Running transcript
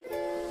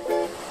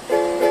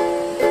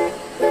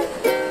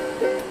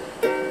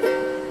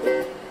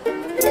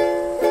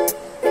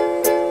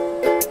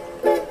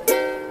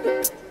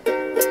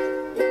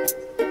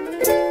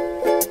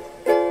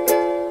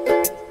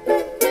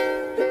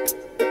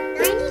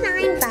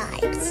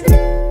Correct.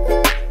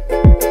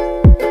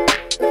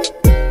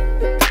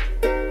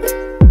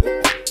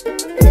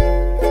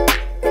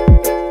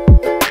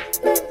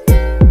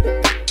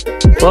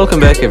 Welcome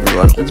back,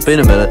 everyone. It's been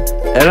a minute.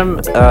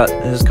 Adam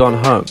has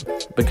gone home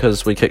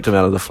because we kicked him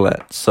out of the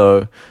flat.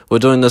 So we're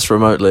doing this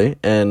remotely.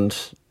 And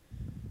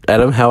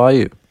Adam, how are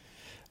you?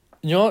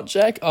 You know what,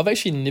 Jack? I've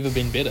actually never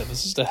been better.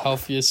 This is the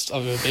healthiest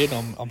I've ever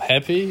been. I'm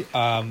happy.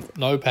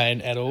 No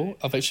pain at all.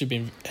 I've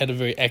actually had a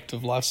very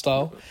active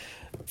lifestyle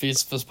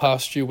this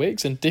past few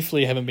weeks, and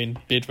definitely haven't been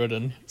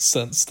bedridden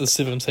since the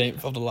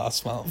 17th of the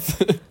last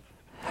month.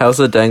 How's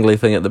the dangly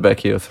thing at the back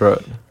of your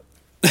throat?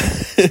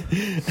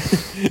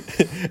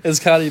 As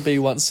Cardi B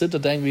once said, the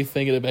dangly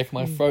thing at the back of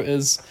my throat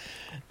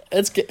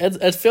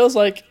it feels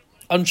like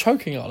I'm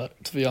choking on it,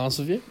 to be honest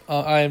with you.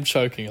 I am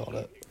choking on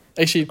it.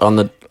 Actually, on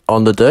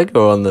the dick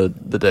or on the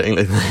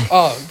dangly thing?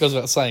 Oh, it goes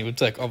without saying with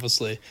dick,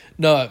 obviously.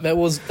 No, that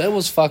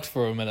was fucked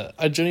for a minute.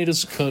 I genuinely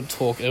just couldn't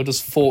talk. It would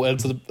just fall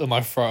into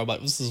my throat. I'm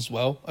like, this is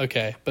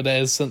okay. But it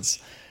has since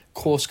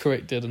course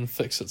corrected and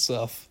fixed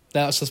itself.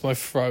 Now it's just my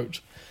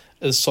throat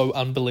is so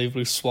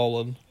unbelievably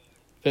swollen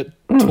that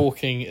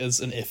talking is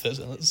an effort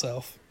in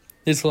itself.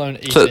 Let alone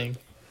eating.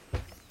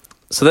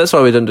 So that's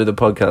why we didn't do the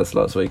podcast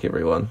last week,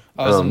 everyone.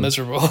 I was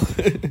miserable.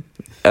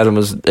 Adam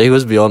was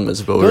beyond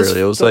miserable,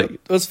 really. It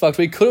was fucked.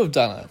 We could have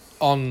done it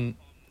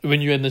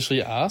when you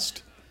initially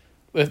asked.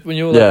 When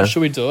you were like,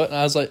 should we do it? And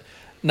I was like,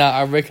 nah,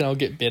 I reckon I'll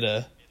get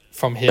better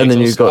from here. And then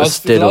you got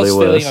steadily worse.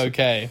 I was feeling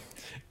okay.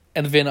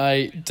 And then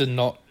I did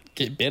not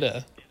get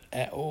better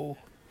at all.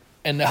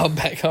 And now I'm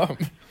back home.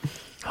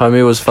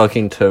 Homie was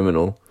fucking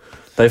terminal.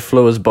 They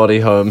flew his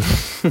body home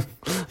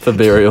for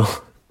burial.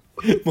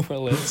 More or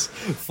less.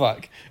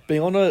 Fuck.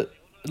 Being on in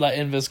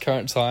this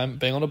current time,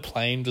 being on a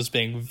plane, just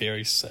being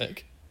very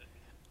sick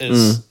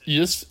is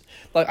you just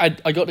I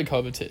got the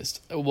COVID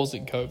test. It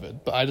wasn't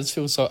COVID, but I just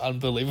feel so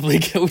unbelievably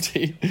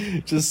guilty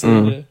just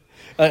sitting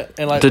there.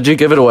 Did you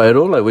give it away at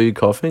all? Like, were you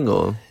coughing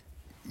or?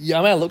 Yeah,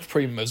 I mean, I looked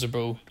pretty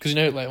miserable because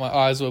my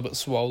eyes were a bit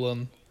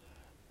swollen.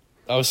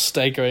 I was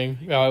staggering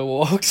how I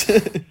walked,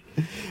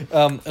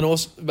 and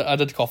also, but I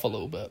did cough a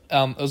little bit.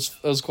 It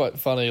was quite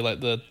funny.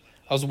 I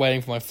was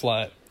waiting for my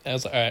flight. And I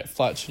was like, all right,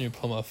 flight to New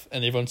Plymouth,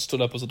 and everyone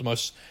stood up as the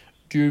most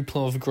New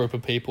Plymouth group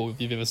of people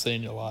you've ever seen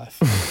in your life.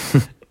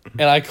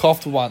 And I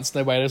coughed once, and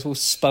the waiters all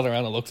spun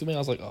around and looked at me. I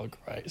was like, oh,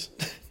 great.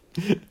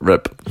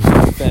 Rip.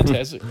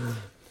 Fantastic.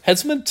 Had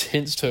some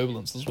intense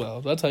turbulence as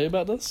well. Did I tell you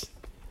about this?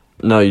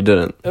 No, you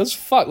didn't. It was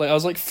fucked. I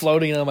was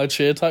floating in my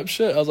chair type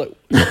shit. I was like,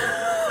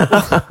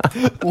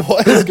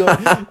 what is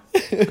going on?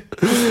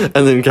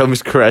 And then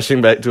comes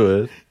crashing back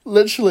to it.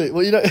 Literally,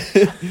 well, you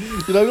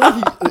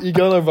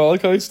go on a roller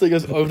coaster, it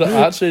goes over the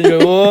arch, and you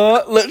go,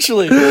 what?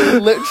 Literally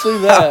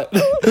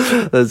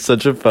that. That's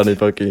such a funny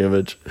fucking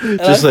image. And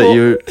just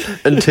you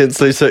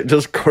intensely sick,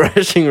 just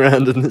crashing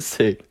around in the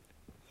seat.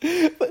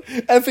 But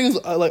everything's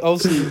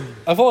obviously,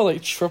 I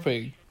thought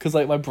tripping because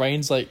my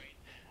brain's on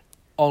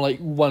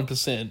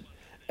 1%,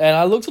 and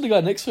I looked at the guy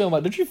next to me. I'm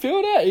like, did you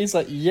feel that? He's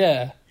like,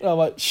 yeah. And I'm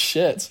like,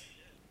 shit.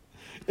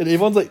 And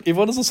everyone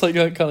is just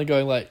kind of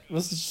going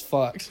this is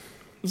fucked.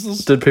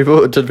 Did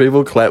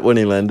people clap when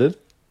he landed?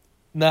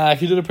 Nah,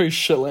 he did a pretty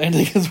shit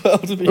landing as well,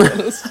 to be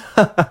honest.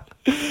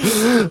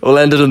 Or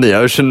landed in the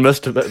ocean,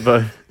 missed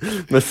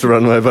the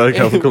runway by a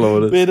couple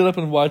kilometres. We ended up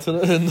in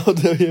Waitara and not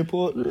the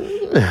airport.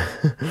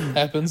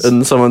 Happens.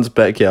 In someone's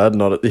backyard,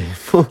 not at the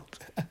airport.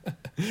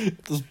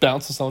 Just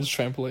bounce on someone's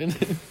trampoline.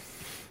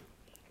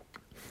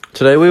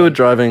 Today we were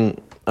driving,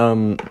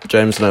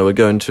 James and I were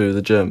going to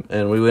the gym,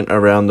 and we went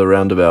around the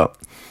roundabout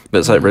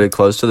that's really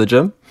close to the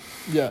gym.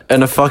 Yeah.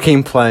 And a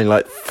fucking plane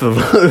flew.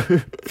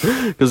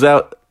 Because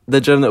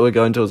the gym that we're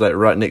going to is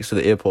right next to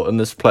the airport, and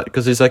this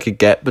because there's a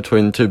gap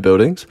between two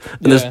buildings,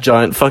 and this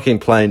giant fucking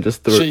plane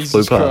just flew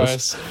past.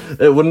 Christ.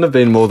 It wouldn't have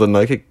been more than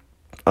a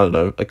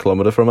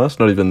kilometre from us,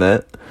 not even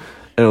that.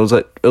 And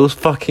it was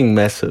fucking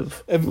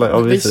massive.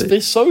 Obviously. They're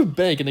so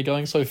big and they're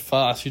going so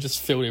fast, you just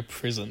feel their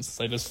presence.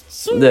 They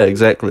just... Yeah,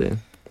 exactly.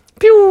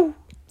 Pew!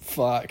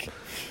 Fuck.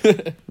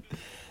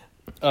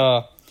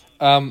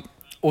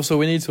 Also,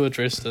 we need to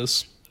address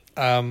this.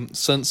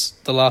 Since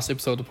the last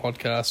episode of the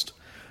podcast,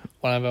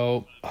 one of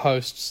our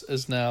hosts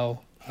is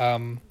now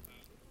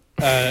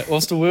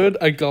what's the word?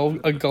 A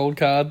gold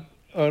card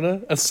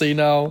owner, a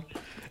senior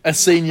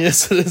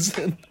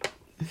citizen.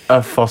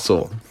 A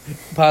fossil.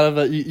 Part of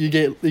it, you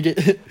get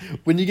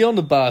when you get on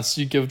the bus,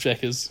 you give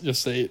Jack your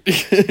seat.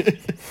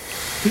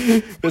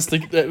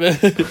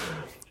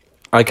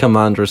 I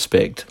command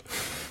respect.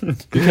 You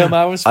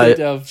command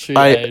respect out of sheer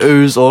age.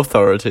 Ooze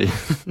authority.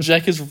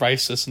 Jack is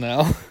racist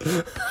now.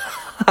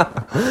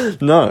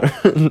 No.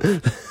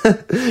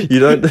 You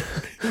don't...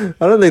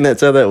 I don't think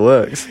that's how that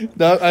works.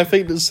 No, I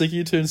think that since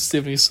you turn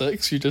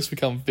 76, you just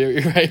become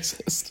very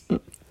racist.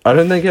 I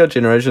don't think our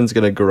generation's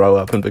going to grow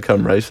up and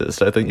become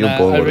racist. I think you're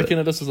born with it. I reckon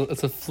it's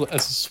a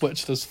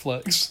switch that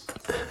flicks.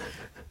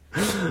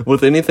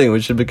 With anything, we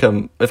should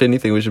become... If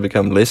anything, we should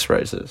become less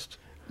racist.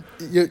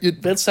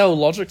 That's how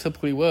logic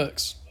typically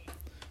works.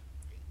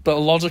 But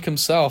logic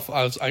himself,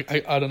 I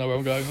don't know where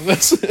I'm going with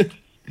this.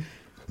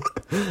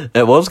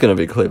 It was going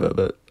to be clever,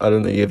 but I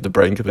don't think you have the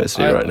brain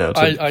capacity right now to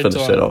I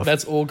finish that off.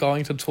 That's all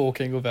going to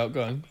talking without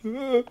going.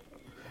 Yeah.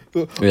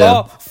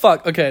 Oh,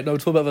 fuck. Okay, no,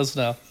 talk about this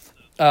now.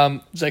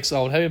 Jack's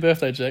old. Happy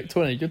birthday, Jack.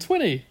 20. You're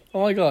 20.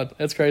 Oh my god,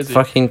 that's crazy.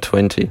 Fucking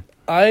 20.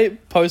 I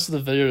posted a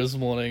video this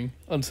morning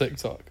on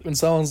TikTok when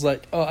someone's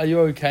like, "Oh, are you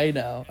okay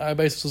now?" I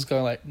basically was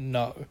going like,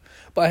 "No,"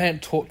 but I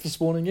hadn't talked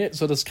this morning yet,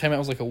 so it just came out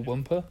as like a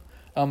whimper.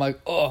 I'm like,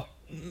 "Oh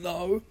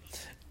no,"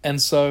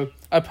 and so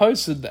I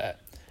posted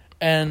that,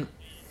 and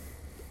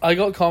I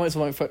got comments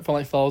from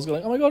like followers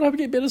going, "Oh my god, I hope you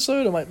get better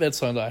soon." I'm like, "That's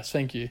so nice,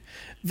 thank you."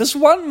 This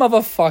one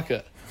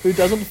motherfucker who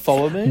doesn't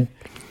follow me.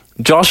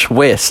 Josh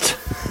West.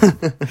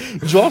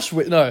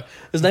 No,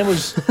 his name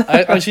was.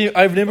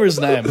 I remember his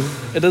name.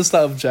 It does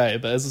start with J,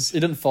 but he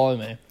didn't follow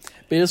me.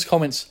 But he just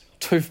comments,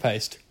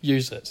 "Toothpaste,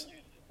 use it."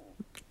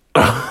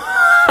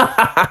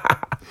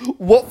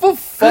 What the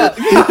fuck?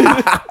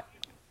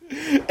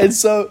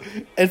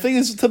 And thing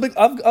is, typically,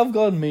 I've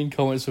gotten mean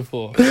comments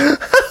before,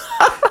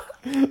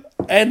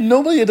 and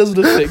normally it doesn't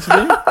affect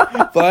me,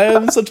 but I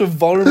am in such a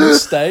vulnerable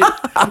state.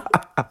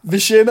 The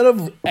sheer amount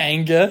of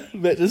anger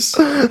that just.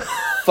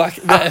 Fuck,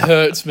 that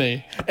hurts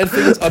me. And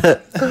things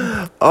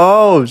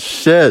Oh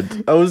shit!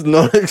 I was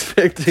not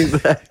expecting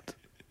that.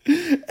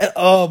 And,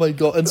 oh my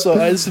god! And so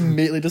I just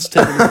immediately just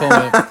tapped the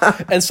comment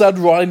and started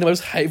writing the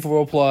most hateful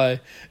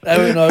reply. I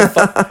don't know.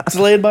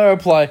 Deleted my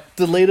reply,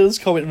 deleted his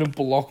comment, and then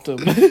blocked him.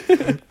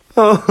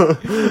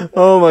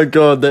 Oh my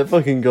god! That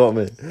fucking got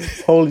me.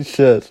 Holy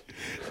shit!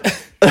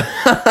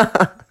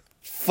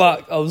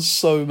 Fuck! I was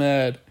so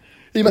mad.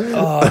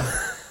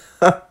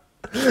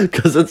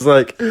 Because it's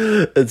like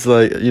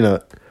you know,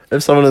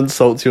 if someone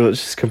insults you and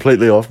it's just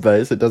completely off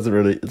base,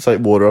 it's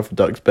like water off a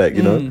duck's back,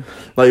 you know.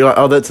 Like you're like,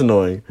 oh, that's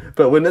annoying.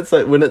 But when it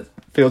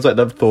feels like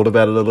they've thought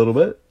about it a little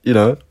bit, you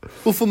know.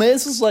 Well, for me,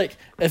 it's just like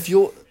if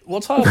you're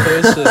what type of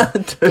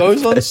person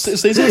goes on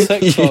sees a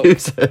TikTok,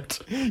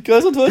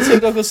 goes onto a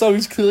TikTok of someone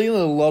who's clearly in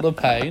a lot of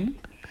pain.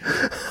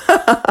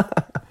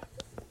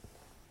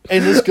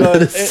 And just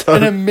goes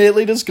and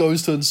immediately just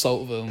goes to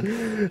insult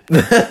them.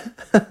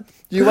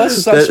 You are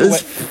such a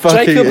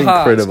fucking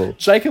incredible.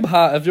 Jacob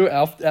Hart, if you're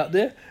out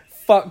there,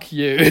 fuck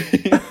you.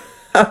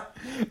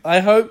 I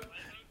hope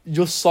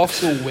your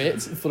socks are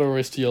wet for the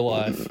rest of your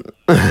life.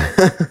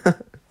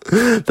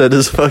 That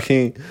is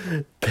fucking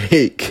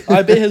peak.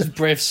 I bet his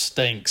breath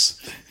stinks.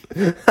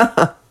 You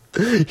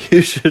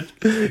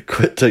should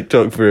quit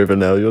TikTok forever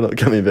now. You're not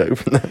coming back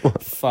from that one.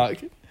 Fuck.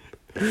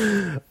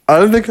 I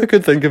don't think I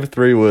could think of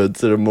 3 words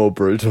that are more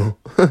brutal.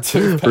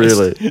 Toothpaste.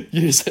 Really.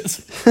 Use it.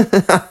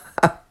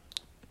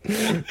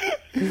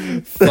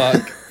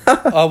 Fuck.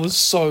 I was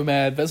so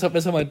mad. That's how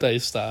my day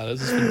started.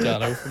 It's just been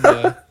downhill from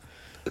there.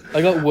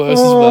 I got worse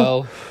as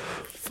well.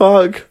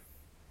 Fuck.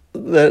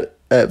 That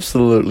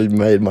absolutely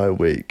made my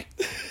week.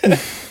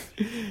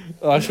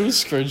 I should have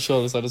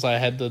screenshot this. I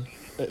had it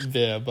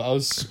there, but I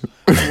was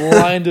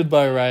blinded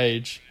by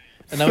rage.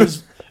 And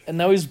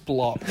now he's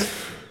blocked.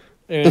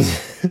 The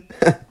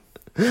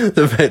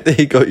fact that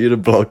he got you to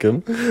block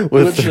him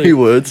with 3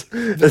 words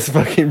is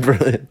fucking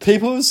brilliant.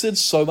 People have said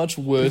so much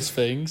worse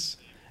things,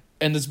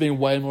 and it's been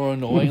way more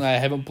annoying. And I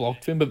haven't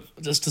blocked him, but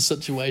just the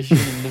situation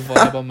and the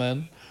vibe I'm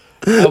in,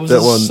 I was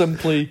just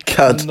simply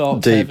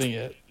not having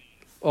it.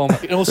 Oh my!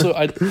 And also,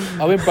 I've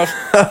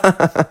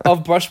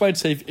brushed my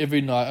teeth every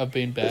night I've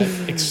been back,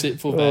 except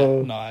for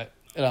that night,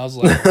 and I was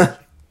like,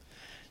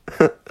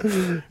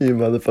 "You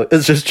motherfucker!"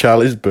 It's just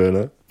Charlie's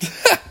burner.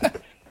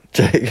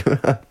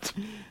 Jacob.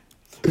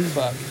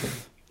 But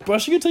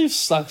brushing your teeth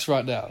sucks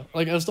right now.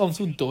 Like I'm still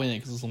doing it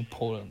because it's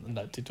important and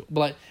that TikTok. But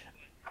like,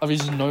 I've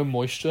used no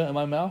moisture in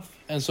my mouth,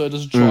 and so it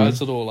just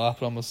dries it all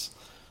up. And it's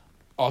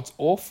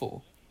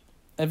awful.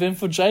 And then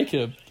for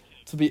Jacob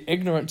to be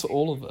ignorant to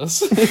all of this,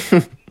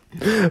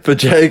 for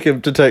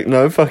Jacob to take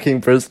no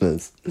fucking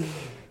prisoners,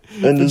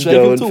 and just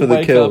go in for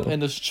the kill, up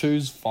and just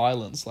choose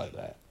violence like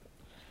that,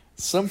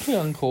 simply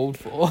uncalled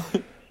for.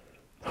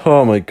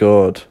 Oh my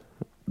god,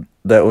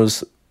 that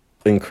was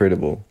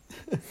incredible.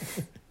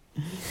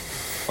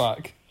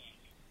 Fuck.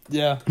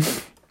 Yeah.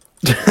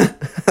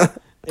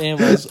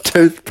 Anyways,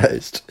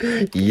 toothpaste.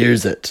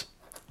 Use it.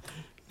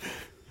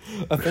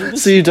 I think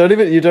so you don't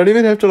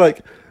even have to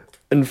like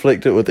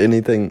inflict it with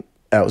anything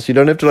else. You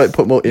don't have to like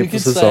put more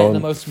emphasis on. In the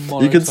most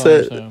you can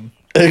say term.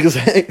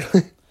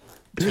 Exactly.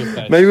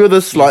 Toothpaste. Maybe with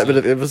a slight bit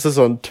of emphasis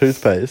on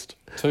toothpaste.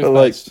 But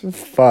like,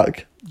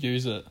 fuck.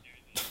 Use it.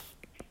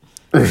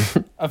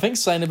 I think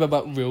saying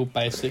about real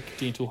basic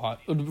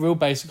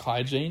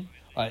hygiene,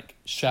 like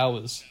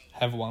showers,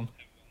 have one.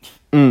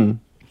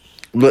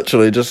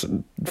 Literally, just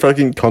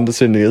fucking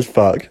condescending as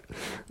fuck.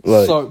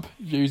 Like, soap,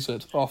 use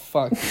it. Oh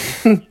fuck.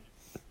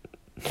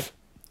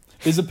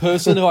 There's a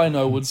person who I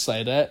know would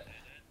say that,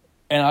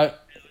 and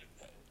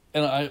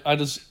I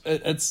just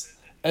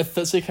it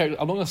fits their character.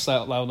 I'm not gonna say it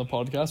out loud on the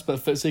podcast, but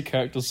it fits their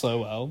character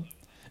so well,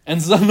 and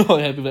so I'm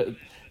not happy with that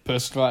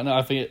person right now.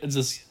 I think it's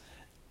just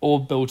all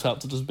built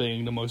up to just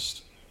being the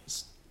most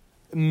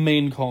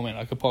mean comment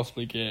I could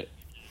possibly get.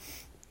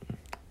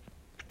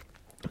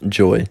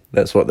 Joy.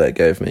 That's what that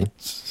gave me.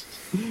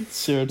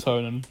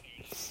 Serotonin.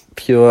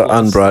 Pure,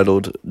 Lost.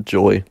 unbridled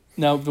joy.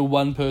 Now, the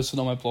one person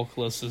on my block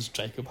list is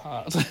Jacob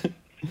Hart.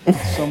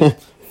 Some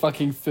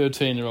fucking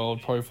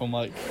 13-year-old, probably from,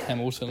 like,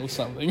 Hamilton or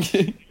something.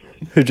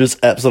 Who just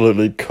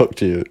absolutely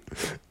cooked you.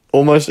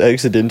 Almost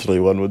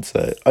accidentally, one would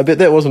say. I bet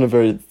that wasn't a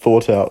very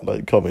thought-out,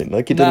 like, comment.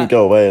 Like, he didn't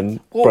go away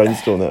and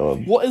brainstorm that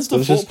one. What is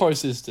the thought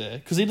process there?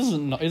 Because he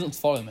doesn't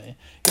follow me.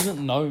 He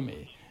doesn't know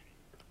me.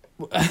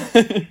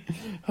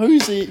 Who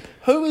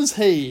is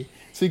he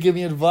to give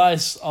me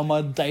advice on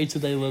my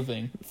day-to-day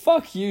living?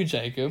 Fuck you,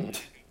 Jacob.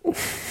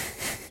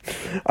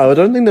 I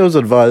don't think there was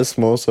advice,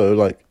 more so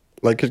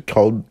like a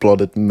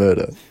cold-blooded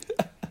murder.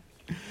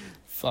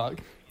 Fuck.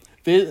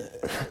 The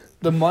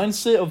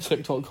mindset of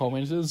TikTok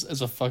commenters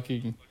is a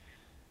fucking...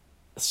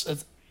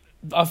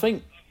 I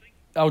think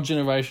our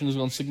generation has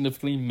gone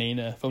significantly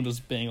meaner from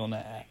just being on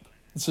that app.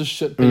 It's just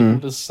shit people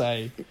just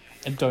say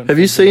and don't... Have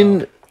you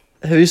seen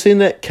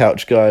that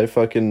couch guy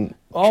fucking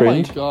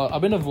trend? My god,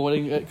 I've been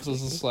avoiding it because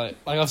it's just like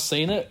I've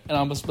seen it and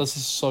I'm just, this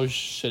is so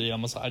shitty.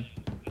 I'm just like,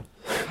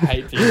 I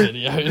hate these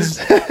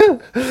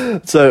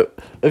videos. So,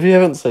 if you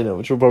haven't seen it,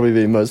 which will probably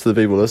be most of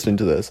the people listening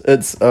to this,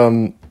 it's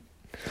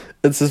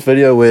this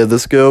video where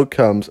this girl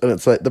comes and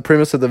it's like, the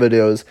premise of the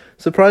video is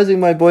surprising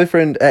my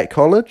boyfriend at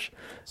college.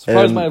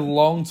 Surprised my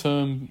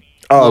long-term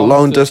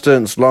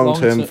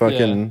long-term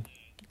fucking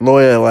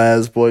lawyer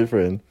Laz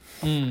boyfriend.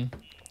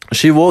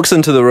 She walks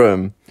into the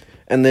room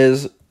and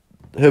there's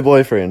her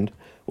boyfriend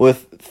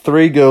with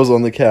 3 girls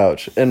on the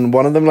couch, and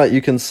one of them, like,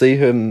 you can see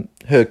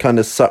her kind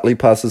of subtly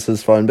passes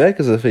his phone back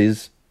as if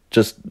he's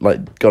just,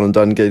 like, gone and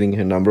done getting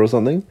her number or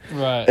something.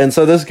 Right. And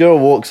so this girl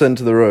walks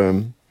into the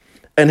room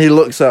and he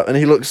looks up and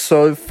he looks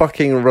so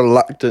fucking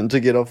reluctant to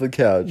get off the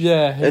couch.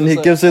 Yeah. And he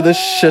gives her the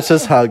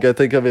shittest hug I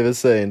think I've ever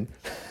seen.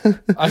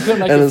 I couldn't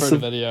make it through the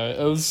video.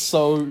 It was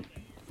so...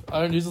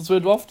 I don't use this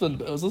word often,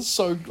 but it was just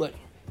so, like...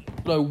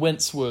 No,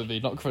 wince-worthy,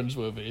 not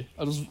cringe-worthy.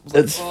 I just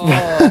was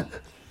like,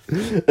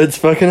 It's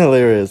fucking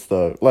hilarious,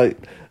 though. Like,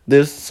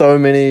 there's so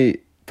many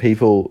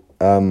people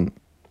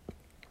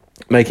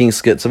making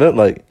skits of it,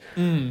 like...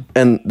 And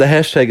the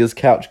hashtag is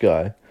couch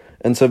guy.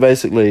 And so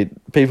basically,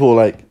 people,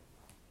 like...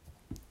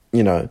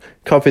 You know,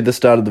 copied the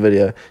start of the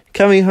video.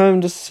 Coming home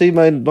to see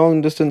my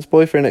long-distance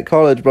boyfriend at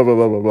college, blah, blah,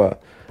 blah, blah, blah.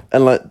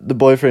 And, like, the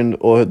boyfriend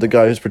or the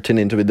guy who's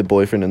pretending to be the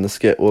boyfriend in the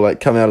skit will, like,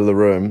 come out of the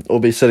room or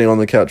be sitting on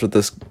the couch with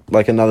this,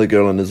 like, another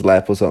girl in his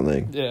lap or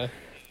something. Yeah.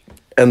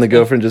 And the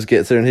girlfriend just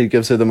gets there and he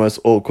gives her the most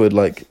awkward,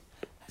 like,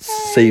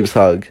 Siebes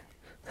hug.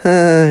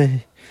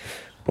 Hey,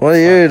 what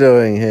are you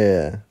doing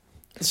here?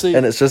 See,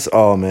 And it's just,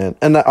 oh, man.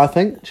 And I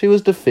think she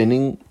was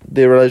defending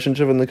their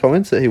relationship in the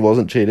comments that he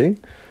wasn't cheating.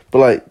 But,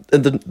 like,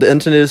 the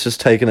internet has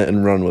just taken it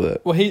and run with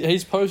it. well,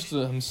 he's posted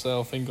it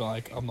himself and gone,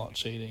 like, I'm not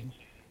cheating.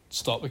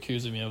 Stop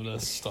accusing me of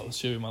this. Stop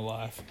assuming my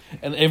life.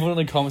 And everyone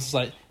in the comments is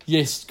like,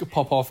 yes,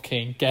 pop off,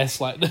 King.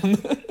 Gaslight them.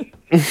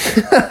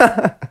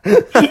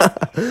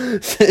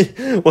 See,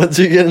 once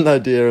you get an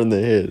idea in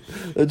their head,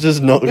 it's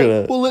just not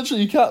gonna... Well,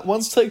 literally, you can't...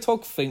 Once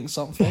TikTok thinks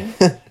something,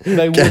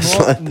 they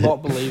will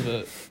not believe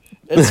it.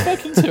 It's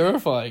fucking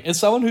terrifying. As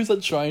someone who's,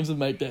 like, trying to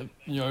make that,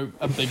 you know,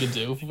 a bigger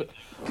deal for it.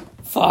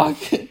 Fuck.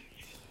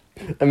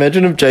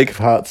 Imagine if Jacob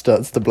Hart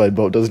starts the Blade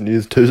Bolt doesn't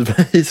use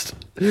toothpaste.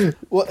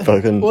 What?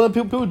 Fucking... Well,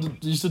 people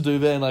used to do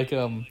that,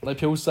 and like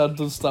people started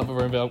to start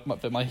worrying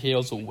about my hair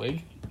was a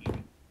wig.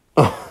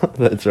 Oh,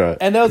 that's right.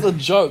 And that was a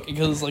joke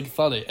because it's like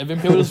funny. And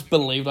then people just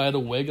believed I had a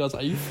wig. I was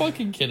like, are you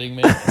fucking kidding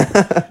me?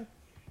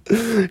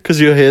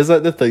 Because your hair's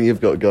like the thing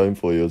you've got going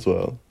for you as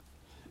well.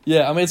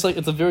 Yeah, I mean it's like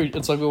one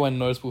of my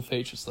noticeable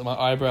features. Like my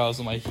eyebrows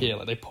and my hair,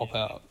 like they pop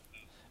out.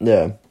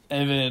 Yeah.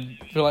 And then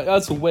you're like, oh,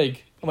 it's a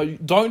wig. I'm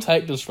like, don't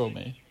take this from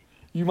me.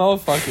 You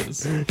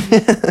motherfuckers.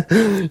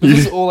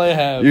 This is all I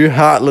have. You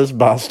heartless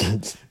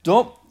bastards.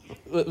 Don't.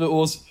 It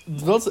was.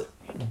 I've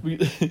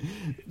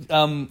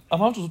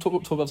had to talk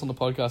about this on the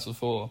podcast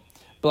before,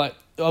 but like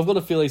I've got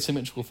a fairly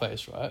symmetrical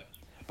face, right?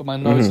 But my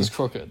nose is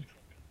crooked.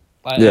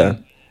 Like, Yeah.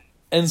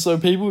 And so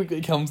people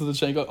come to the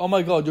chain and go, "Oh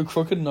my god, your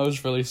crooked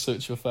nose really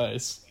suits your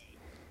face."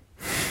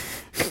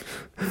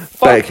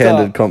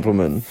 Backhanded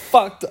compliment.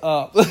 Fucked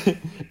up. And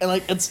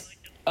like it's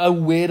a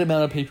weird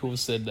amount of people have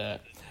said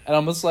that, and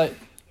I'm just like,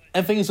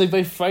 and things like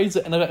they phrase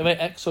it and they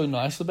act so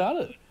nice about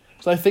it.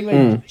 So I think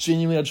they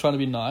genuinely are trying to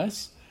be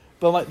nice.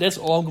 But I'm like, that's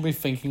all I'm going to be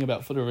thinking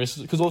about for the rest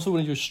of it. Because also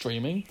when you're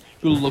streaming,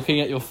 you're looking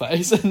at your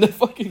face and they're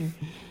fucking...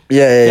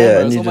 Yeah.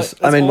 And you just...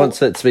 Like,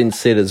 once it's been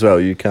said as well,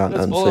 you can't unsee it.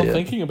 That's all I'm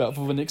thinking about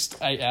for the next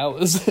 8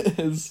 hours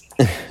is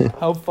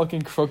how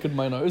fucking crooked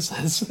my nose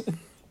is.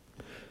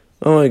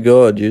 Oh my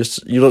god, you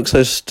look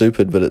so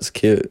stupid, but it's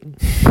cute.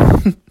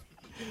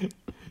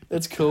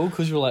 It's cool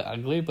because you're like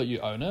ugly, but you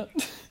own it.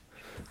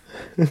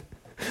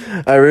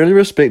 I really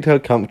respect how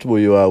comfortable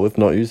you are with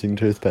not using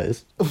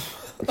toothpaste.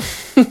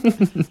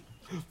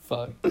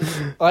 Fuck.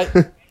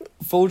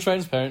 Full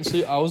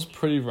transparency, I was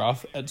pretty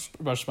rough at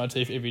brushing my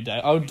teeth every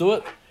day. I would do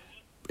it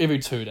every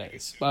 2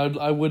 days. But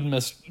I would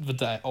miss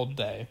the odd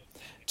day.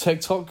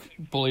 TikTok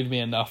bullied me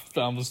enough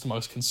that I was the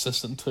most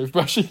consistent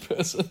toothbrushing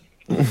person.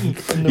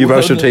 You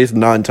brush your teeth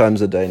 9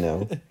 times a day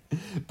now.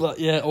 But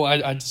yeah,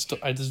 I just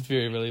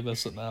very really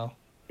miss it now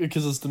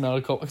because it's the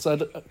amount of because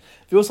there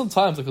were some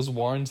times like it was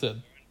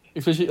warranted,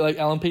 especially like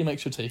LMP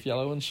makes your teeth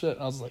yellow and shit.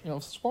 And I was like,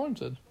 it's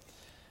warranted,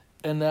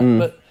 and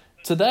but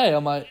today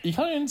I'm like, you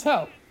can't even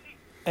tell,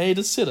 and he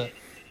just said it,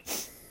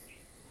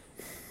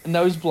 and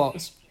now he's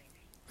blocked.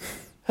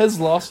 His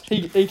loss.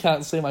 He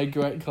can't see my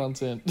great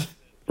content.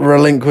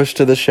 Relinquished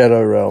to the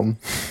shadow realm.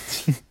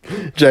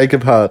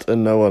 Jacob Hart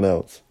and no one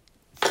else.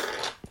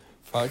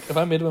 Fuck. If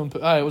I met him,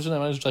 hey, what's your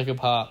name? My name's Jacob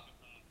Hart.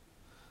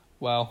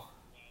 Wow.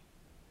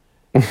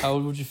 How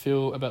would you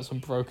feel about some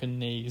broken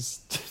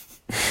knees?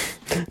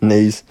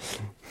 Knees.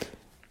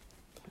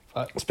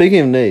 Fuck. Speaking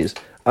of knees,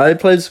 I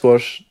played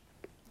squash,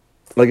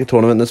 like a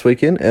tournament this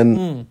weekend,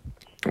 and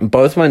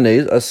both my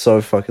knees are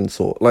so fucking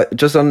sore. Like,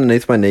 just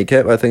underneath my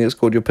kneecap, I think it's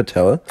called your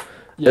patella.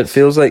 Yes. It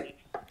feels like,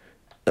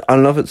 I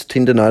don't know if it's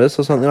tendonitis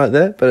or something like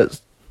that, but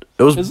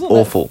it was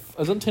awful.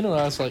 Isn't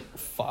tendonitis like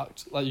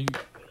fucked? Like you,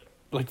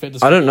 like that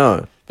just, I don't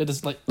know. That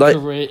is like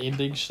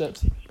career-ending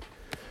shit.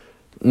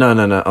 No.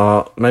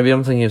 Oh, maybe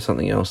I'm thinking of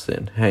something else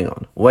then. Hang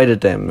on. Wait a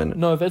damn minute.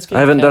 No, that's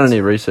I haven't done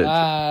any research.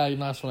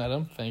 Nice one,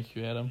 Adam. Thank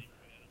you, Adam.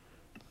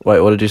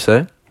 Wait, what did you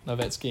say? No,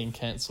 that's getting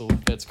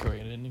cancelled. That's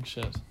career-ending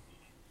shit.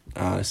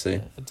 Ah, I see.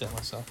 I did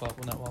myself up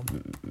on that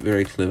one.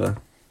 Very clever.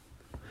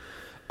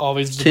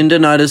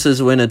 Tendonitis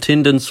is when a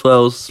tendon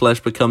swells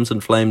 / becomes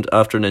inflamed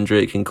after an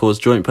injury. It can cause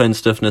joint pain,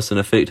 stiffness, and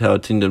affect how a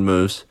tendon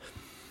moves.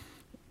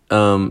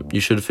 You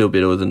should feel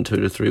better within 2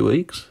 to 3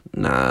 weeks.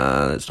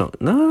 Nah, that's not.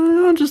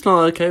 No, I'm just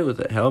not okay with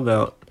it. How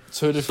about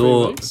 2 to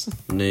 3 weeks?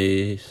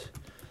 Knees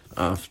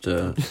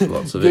after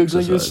lots of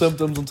exercise. You're your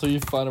symptoms until you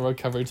find a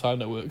recovery time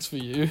that works for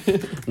you.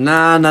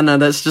 Nah,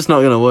 that's just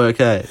not gonna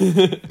work, eh?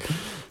 That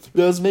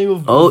was me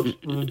with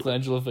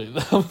glandular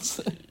fever.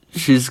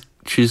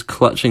 She's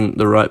clutching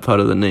the right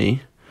part of the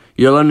knee.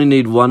 You'll only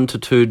need 1 to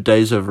 2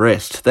 days of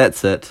rest.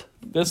 That's it.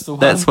 That's the one.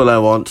 That's what I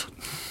want.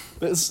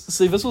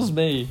 See, this was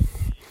me.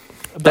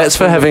 That's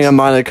for having a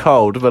minor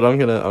cold, but I'm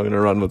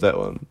gonna run with that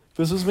one.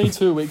 This was me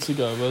 2 weeks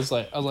ago. I was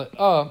like,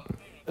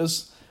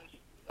 it's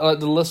like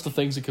the list of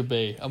things it could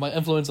be. I'm like,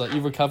 influenza, like,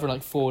 you recover in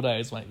like 4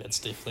 days. I'm like, that's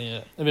definitely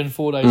it. And then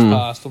 4 days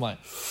passed. I'm like,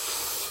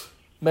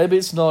 maybe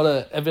it's not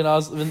it. And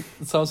then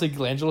someone said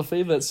glandular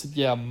fever. It's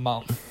a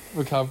month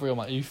recovery. I'm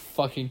like, are you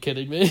fucking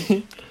kidding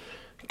me?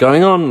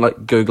 Going on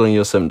like Googling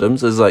your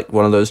symptoms is like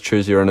one of those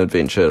choose your own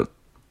adventure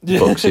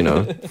books, you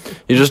know.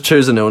 You just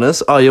choose an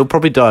illness. Oh, you'll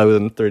probably die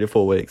within 3 to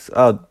 4 weeks.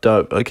 Oh,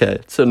 dope. Okay,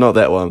 so not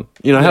that one.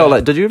 You know how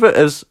like did you ever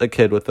as a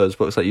kid with those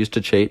books like used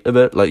to cheat a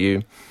bit? Like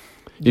you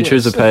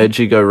choose a page,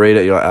 you go read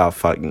it, you're like, oh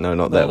fuck, no,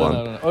 not that one.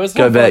 No.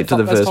 Go back to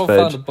the first page.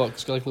 Find the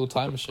books, go like a little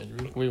time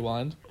machine,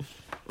 rewind.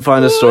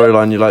 Find a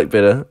storyline you like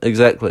better.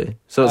 Exactly.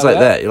 So it's like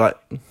that. You're like,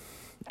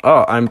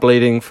 oh, I'm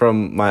bleeding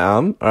from my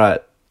arm. All right.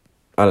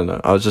 I don't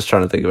know. I was just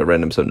trying to think of a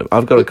random symptom.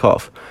 I've got a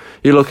cough.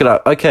 You look it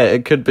up. Okay,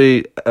 it could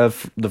be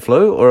the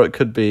flu or it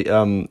could be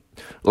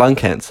lung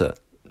cancer.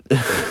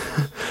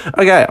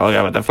 Okay, I'll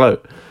go with the flu.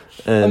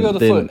 And I'll go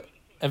with the flu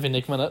every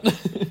next minute.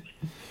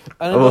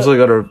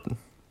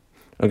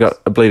 I've got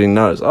a bleeding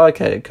nose. Oh,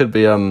 okay, it could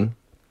be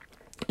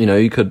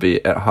you could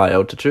be at high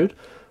altitude,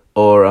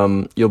 or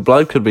your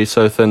blood could be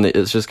so thin that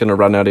it's just going to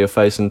run out of your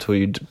face until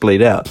you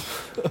bleed out.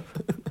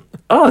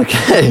 Oh,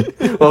 okay.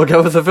 Well, I'll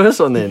go with the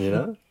first one then, you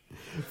know?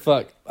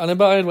 Fuck. I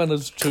remember I had one of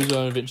those choose your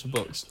own adventure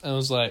books, and it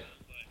was like,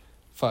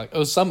 fuck, it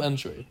was some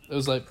injury. It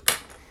was like,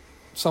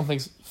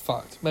 something's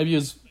fucked. Maybe it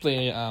was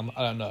bleeding your arm,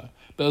 I don't know.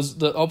 But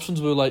the options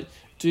were like,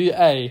 do you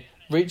A,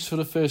 reach for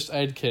the first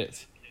aid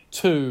kit,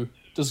 2,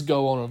 just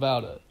go on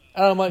without it.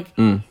 And I'm like,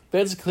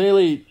 this is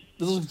clearly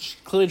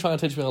trying to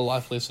teach me a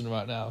life lesson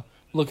right now.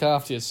 Look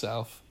after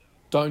yourself.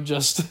 Don't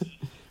just...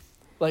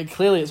 Like,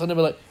 clearly, it's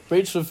never like,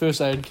 reach for the first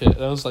aid kit.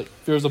 And I was like,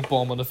 there's a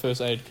bomb on the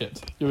first aid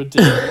kit. You're a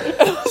dick.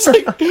 And I was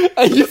like,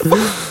 are you...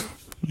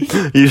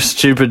 You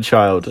stupid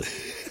child.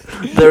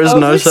 There is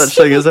no such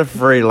thing as a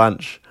free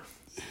lunch.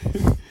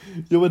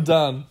 You were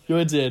done. You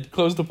were dead.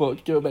 Close the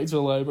book. Give it back to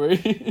the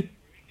library.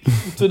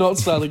 Do not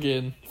start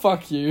again.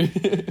 Fuck you.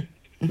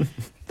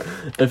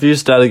 If you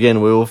start again,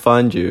 we will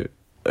find you.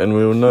 And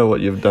we will know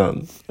what you've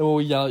done. And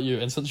we'll yell at you.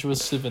 And since you were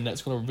 7,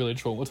 that's going to really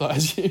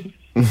traumatize you.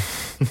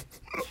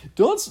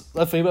 Do you know what's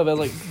I think about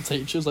like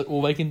teachers? Like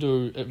all they can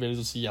do it really is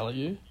just yell at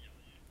you.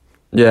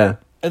 Yeah.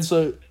 And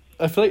so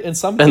I feel like in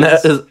some kids, and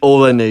that is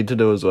all they need to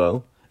do as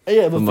well.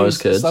 Yeah, but for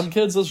most kids, some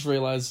kids just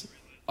realize,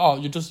 oh,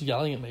 you're just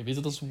yelling at me. These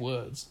are just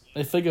words.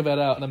 They figure that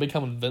out and they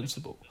become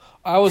invincible.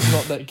 I was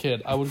not that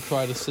kid. I would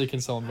cry to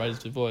second someone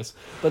raised their voice.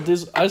 But I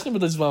just remember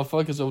these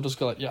motherfuckers that would just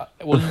go like, yeah,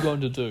 what are you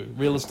going to do?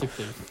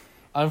 Realistically,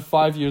 I'm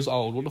 5 years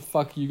old. What the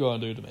fuck are you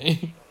going to do to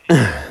me?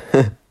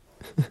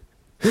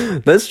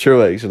 That's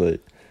true, actually.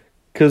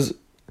 Because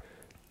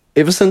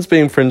ever since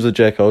being friends with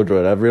Jack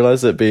Oldroyd, I've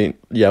realised that being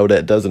yelled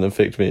at doesn't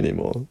affect me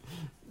anymore.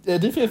 Yeah, it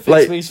definitely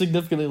affects me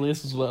significantly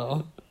less as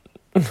well.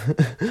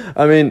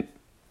 I mean,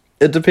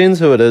 it depends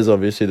who it is,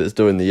 obviously, that's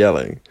doing the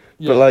yelling.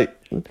 Yeah. But, like,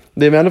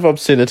 the amount of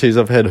obscenities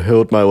I've had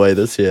hurled my way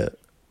this year,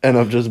 and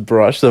I've just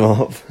brushed them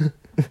off.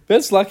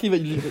 That's lucky that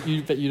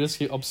you just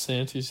get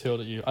obscenities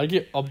hurled at you. I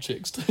get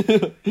objects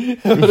hurled at me.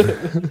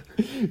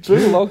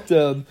 During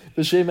lockdown,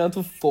 the sheer amount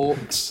of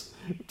forks,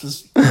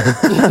 just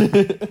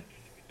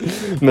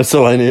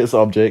Miscellaneous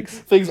objects.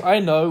 things I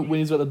know when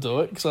he's about to do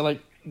it, because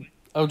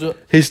I'll do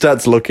it. He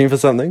starts looking for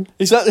something.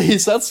 He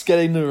starts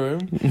scanning the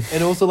room,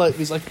 and also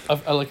there's a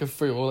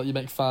free roll that you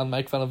make fun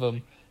of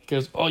him. He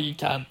goes, "Oh, you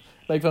can't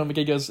make fun of him."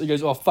 He goes,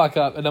 "Oh, fuck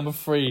up." And number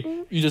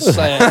 3, you just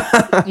say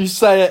it. You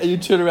say it, and you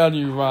turn around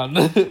and you run.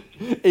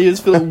 He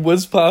just feel it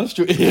whiz past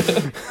your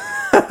ear.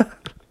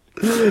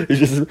 He's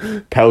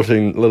just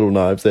pelting little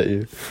knives at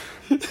you.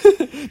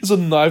 There's a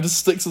knife just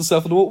sticks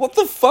itself in the wall. What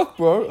the fuck,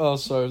 bro? Oh,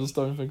 sorry, just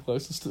don't think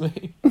closest to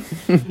me.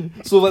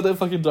 So like that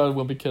fucking Don't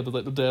Wimpy kid,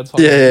 like the dad's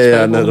holding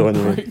Yeah, I know the one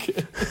you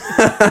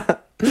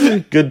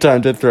mean. Good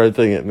time to throw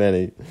thing at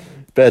Manny.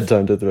 Bad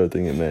time to throw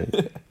thing at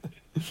Manny.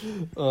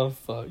 Oh,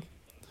 fuck.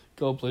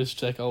 God bless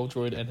Jack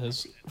Oldroyd and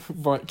his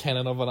right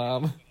cannon of an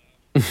arm.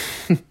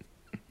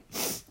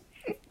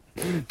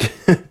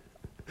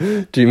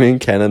 Do you mean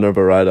cannon of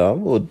a right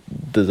arm, or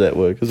does that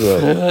work as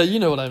well? You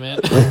know what I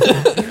meant.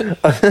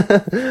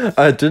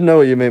 I didn't know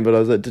what you meant, but I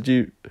was like, did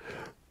you...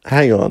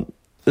 Hang on.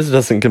 This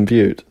doesn't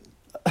compute.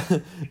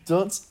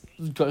 Don't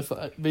go for...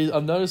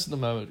 I've noticed at the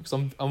moment,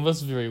 because I'm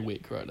just very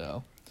weak right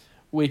now.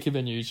 Weaker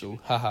than usual.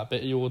 Haha,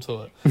 bet you all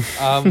to it.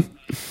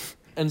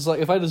 And it's like,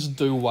 if I just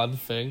do one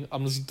thing,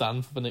 I'm just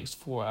done for the next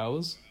 4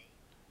 hours.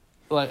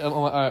 Like, I'm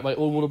like, alright, my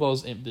water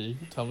bottle's empty.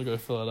 Time to go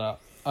fill it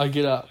up. I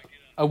get up.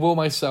 I will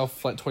myself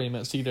for 20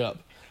 minutes to get up.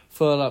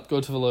 Fill it up, go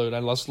to the loo, and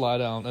I just lie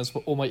down. And it's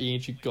all my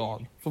energy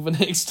gone for the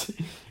next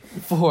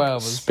 4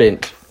 hours.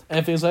 Spent. And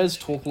if I just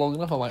talk long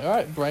enough, I'm like,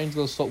 alright, brain's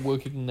gonna stop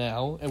working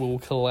now, and we will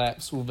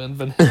collapse within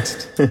the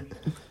next...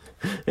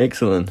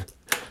 Excellent.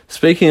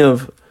 Speaking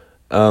of...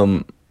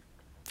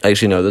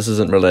 Actually, no, this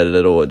isn't related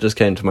at all. It just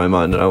came to my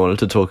mind and I wanted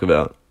to talk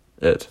about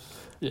it.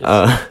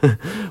 Yes.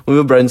 We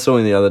were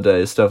brainstorming the other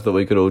day stuff that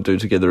we could all do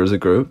together as a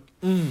group.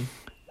 And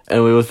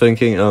we were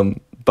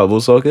thinking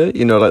bubble soccer,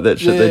 you know, like that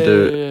shit they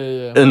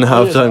do in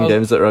halftime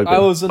games at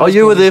rugby.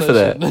 You were there for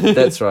that.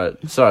 That's right.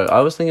 Sorry, I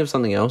was thinking of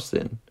something else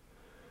then.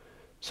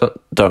 So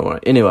don't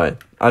worry. Anyway,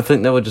 I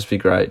think that would just be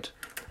great.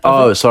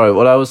 Sorry,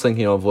 what I was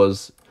thinking of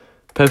was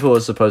Pippa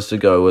was supposed to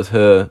go with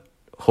her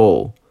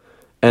hall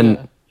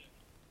and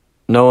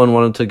no one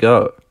wanted to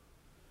go.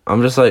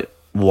 I'm just like,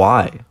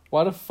 why?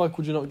 Why the fuck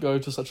would you not go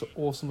to such an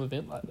awesome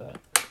event like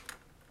that?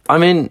 I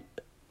mean,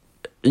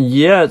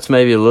 yeah, it's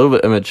maybe a little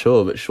bit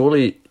immature, but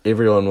surely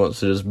everyone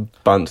wants to just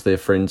bunt their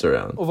friends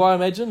around. Well, I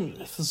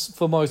imagine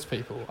for most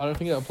people, I don't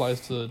think that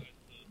applies to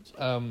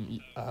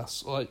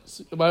us. Like,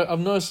 I've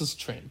noticed this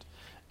trend,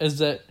 is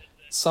that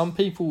some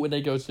people, when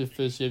they go to their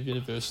first year of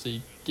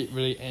university, get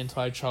really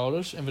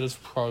anti-childish and they're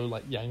just pro,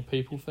 like, young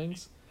people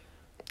things.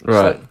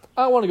 Right. So,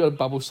 I don't want to go to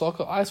bubble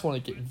soccer. I just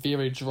want to get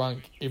very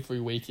drunk every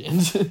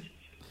weekend.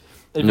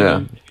 If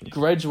you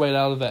graduate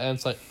out of that and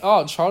it's like,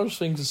 oh, childish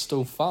things is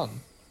still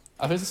fun.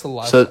 I think it's a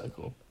life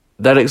cycle.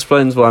 That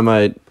explains why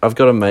I've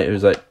got a mate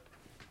who's like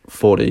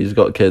 40, he's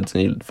got kids,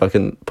 and he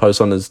fucking posts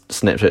on his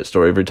Snapchat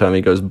story every time he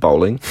goes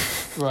bowling.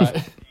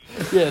 Right.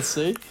 Yeah,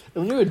 see?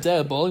 When you're a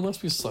dad, bowling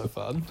must be so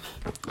fun.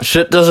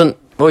 Shit doesn't...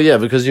 Well, yeah,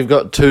 because you've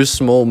got 2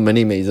 small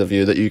mini-me's of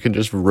you that you can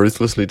just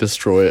ruthlessly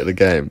destroy at a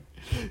game.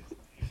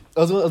 I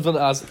was going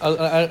to ask,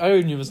 I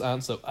already knew this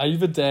answer. Are you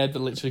the dad that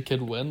lets your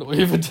kid win, or are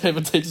you the dad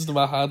that teaches them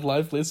a hard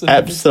life lesson?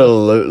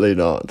 Absolutely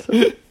not.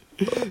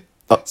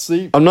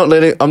 See, I'm not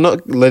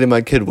letting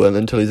my kid win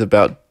until he's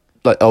about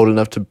old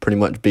enough to pretty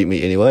much beat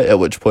me anyway, at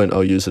which point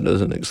I'll use it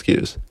as an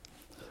excuse.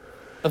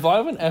 If I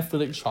have an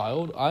athletic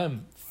child, I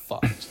am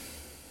fucked.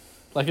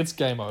 Like, it's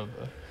game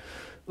over.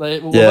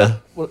 Like,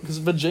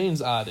 because the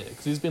genes are there,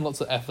 because there's been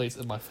lots of athletes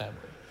in my family.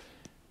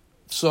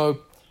 So,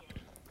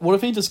 what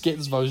if he just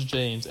gets those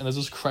genes and is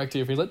just cracked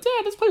here? He's like,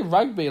 Dad, let's play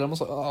rugby. And I'm just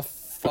like, oh,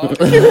 fuck.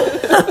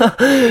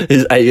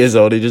 He's 8 years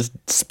old. He just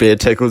spear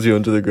tackles you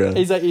into the ground.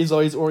 He's 8 years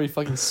old. He's already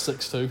fucking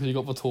 6'2" because he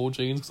got the tall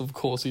genes, because of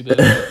course he did.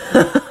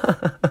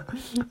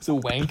 He's a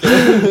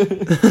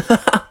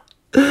wanker.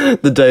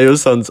 The day your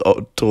son's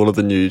taller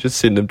than you just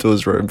send him to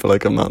his room for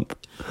like a month.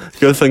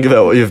 Go think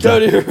about what you've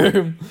done. Go to your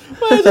room.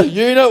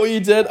 You know what you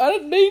did. I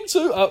didn't mean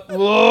to.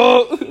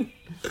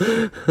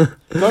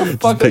 Don't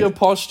fuck up your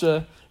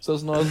posture so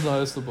it's not as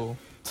noticeable.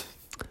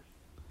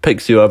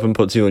 Picks you up and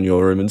puts you in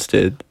your room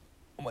instead.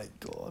 Oh my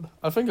god.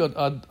 I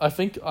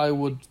think I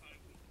would...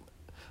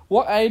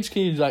 What age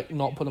can you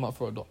not put him up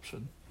for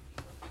adoption?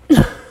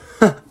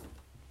 I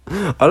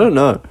don't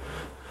know.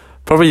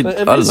 Probably,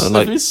 I don't know.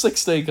 If he's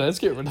 16, let's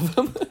get rid of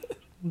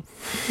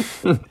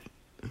him.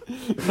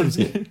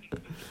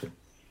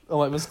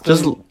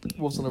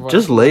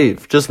 Just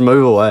leave. Just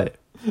move away.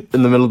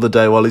 In the middle of the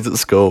day while he's at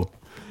school.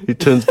 He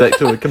turns back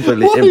to a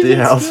completely empty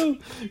house.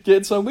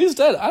 Get some. Where's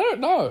Dad? I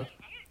don't know.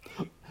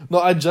 No,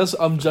 I'm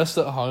just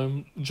at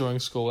home during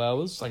school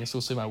hours. So I can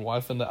still see my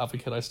wife and the other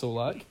kid I still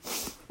like.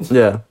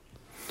 Yeah.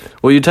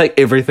 Well, you take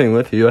everything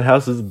with you. Your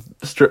house is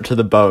stripped to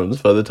the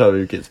bones by the time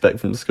he gets back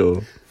from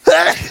school.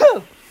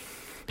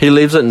 He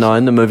leaves at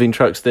 9. The moving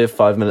truck's there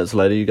 5 minutes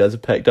later. You guys are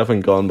packed up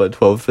and gone by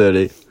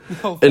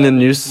 12:30. In a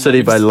new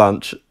city by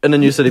lunch. In a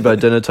new city by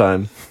dinner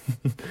time.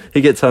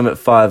 He gets home at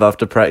 5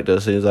 after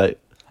practice. He's like,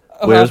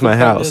 "Where's my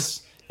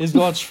house?" He's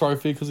got a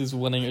trophy because he's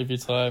winning every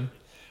time.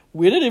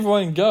 Where did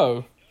everyone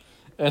go?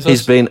 And so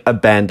He's been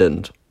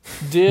abandoned.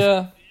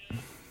 Dear,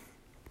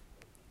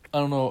 I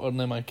don't know what I'd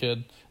name my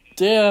kid.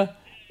 Dear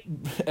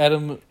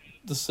Adam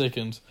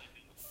II,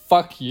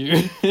 fuck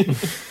you.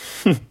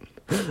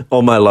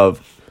 All my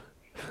love.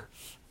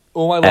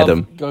 All my love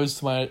Adam. goes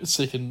to my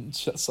second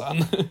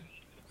son.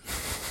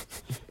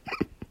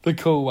 The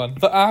cool one.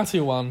 The arty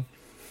one.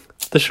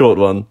 The short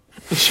one.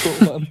 The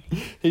short one.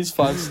 He's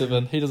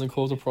 5'7". He doesn't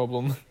cause a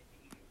problem.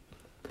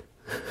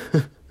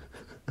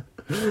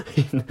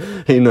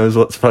 He knows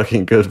what's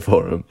fucking good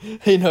for him.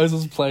 He knows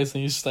his place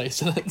and he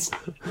stays in it.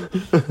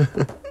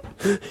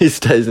 He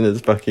stays in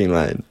his fucking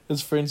lane.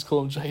 His friends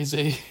call him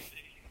Jay-Z.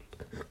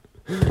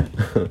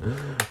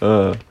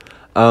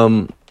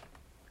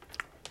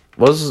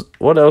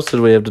 What else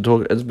did we have to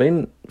talk? It's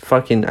been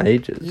fucking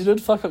ages. You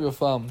did fuck up your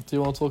thumb. Would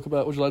you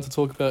like to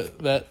talk about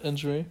that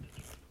injury?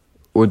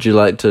 Would you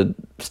like to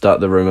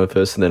start the rumour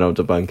first and then I'll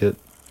debunk it?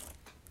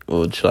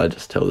 Or should I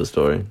just tell the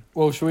story?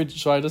 Well,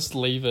 should I just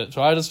leave it?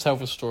 Should I just tell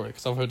the story?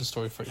 Because I've heard the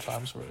story 3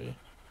 times already.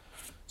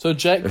 So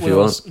Jack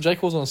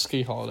was on a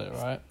ski holiday,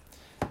 right?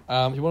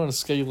 He went on a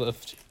ski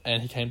lift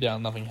and he came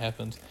down. Nothing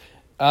happened.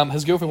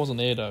 His girlfriend wasn't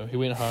there though. He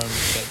went home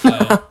that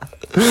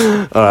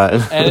day.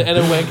 Alright. And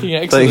a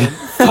wanking accident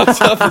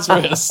fucked up his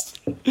wrist.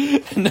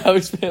 And now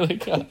he's been in a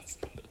cast.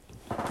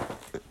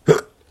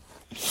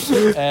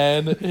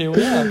 And here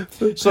we are.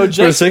 So Jack's,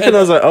 for a second I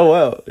was like, oh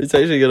wow, it's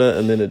actually gonna,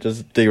 and then it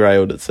just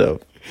derailed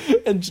itself.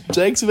 And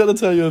Jake's about to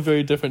tell you a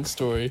very different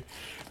story.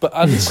 But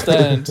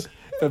understand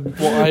that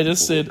what I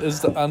just said is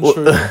the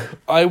untrue.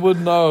 I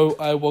would know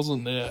I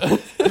wasn't there.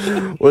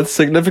 With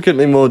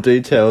significantly more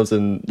details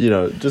and,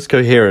 just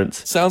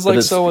coherence. Sounds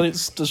like someone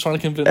is just trying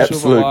to convince you of a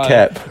absolute lie.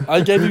 cap. I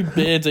gave you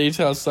bare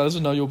details, so I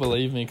just know you'll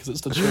believe me because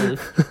it's the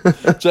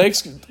truth.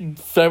 Jake's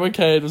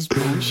fabricated this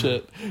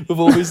bullshit with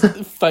all these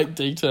fake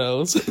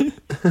details.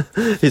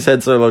 He's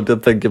had so long to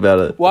think about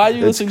it. Why are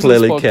you It's listening to this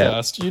clearly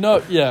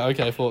podcast? Yeah,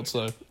 okay, I thought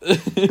so.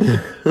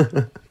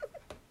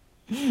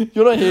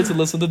 You're not here to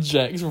listen to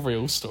Jack's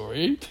real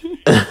story.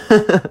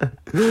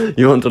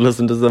 You want to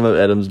listen to some of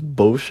Adam's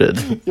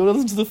bullshit. You want to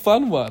listen to the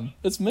fun one.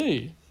 It's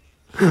me.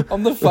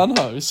 I'm the fun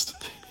host.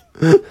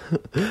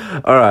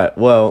 Alright,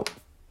 well,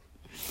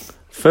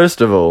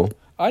 first of all,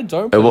 I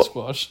don't play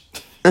squash.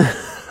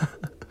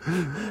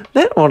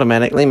 that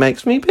automatically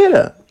makes me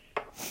better.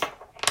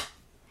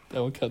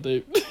 That one cut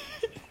deep.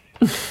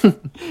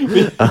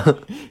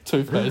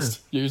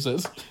 Toothpaste. Use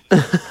it.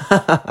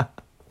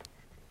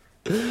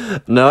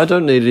 No, I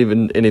don't need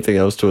even anything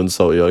else to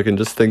insult you. I can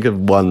just think of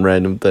one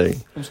random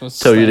thing.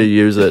 Tell you to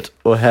use it,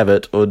 or have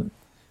it, or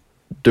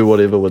do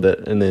whatever with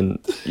it, and then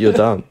you're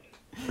done.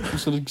 I'm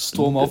just gonna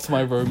storm off to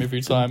my room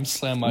every time,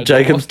 slam my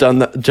Jacob's door.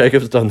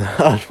 Jacob's done the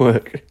hard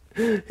work.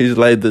 He's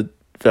laid the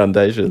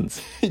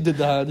foundations. He did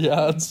the hard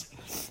yards.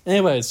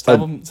 Anyways, tell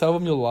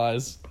them your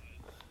lies.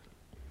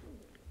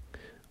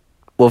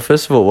 Well,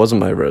 first of all, it wasn't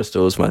my wrist, it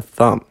was my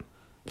thumb.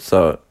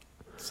 So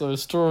the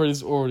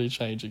story's already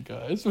changing,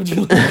 guys. Would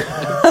you like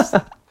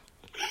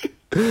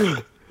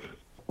this?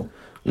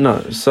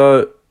 No,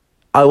 so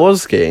I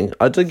was skiing.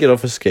 I did get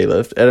off a ski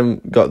lift. Adam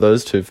got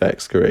those 2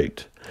 facts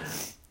correct.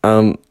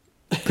 The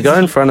guy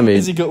in front of me...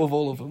 Has he got with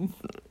all of them?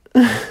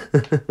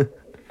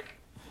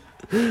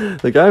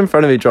 The guy in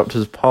front of me dropped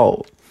his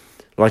pole.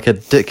 Like a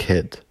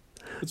dickhead.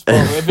 It's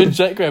probably... And then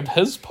Jack grabbed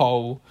his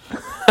pole.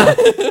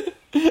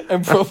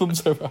 And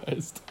problems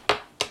arised.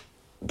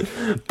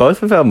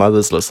 Both of our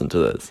mothers listen to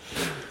this.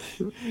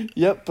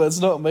 Yep, but it's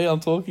not me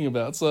I'm talking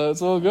about, so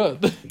it's all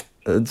good.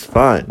 It's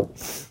fine.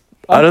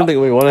 I don't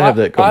think we want to have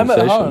that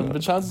conversation. I'm at home. The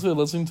chances of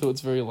listening to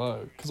it's very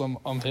low because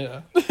I'm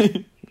here.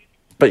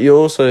 But you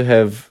also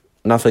have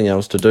nothing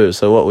else to do.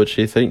 So what would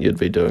she think you'd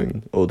be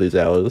doing all these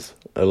hours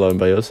alone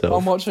by yourself?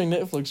 I'm watching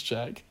Netflix,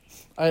 Jack.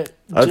 I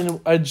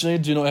genuinely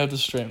do not have the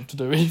strength to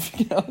do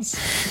anything else.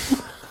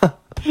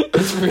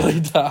 It's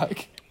really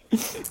dark.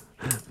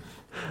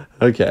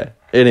 Okay.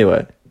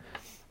 Anyway,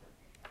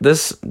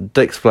 this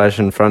dick splash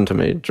in front of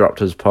me dropped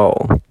his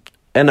pole,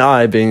 and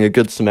I, being a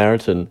good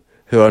Samaritan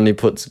who only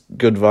puts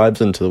good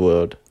vibes into the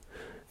world,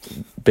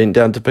 bent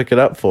down to pick it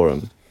up for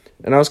him.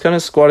 And I was kind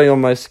of squatting on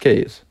my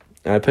skis,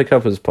 and I pick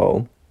up his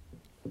pole,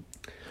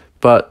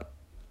 but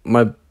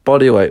my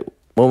body weight,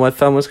 my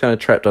thumb was kind of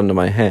trapped under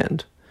my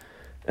hand.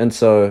 And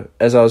so,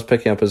 as I was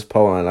picking up his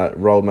pole and I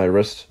rolled my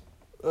wrist,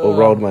 or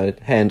rolled my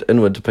hand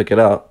inward to pick it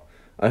up,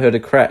 I heard a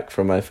crack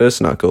from my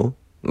first knuckle,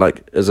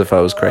 like as if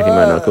I was cracking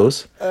my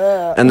knuckles,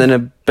 and then a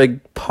big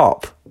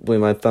pop where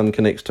my thumb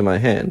connects to my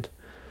hand,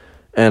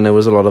 and there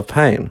was a lot of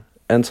pain.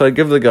 And so I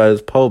give the guy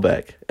his pole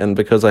back, and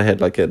because I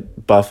had like a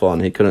buff on,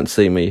 he couldn't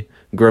see me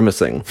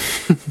grimacing.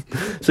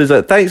 So he's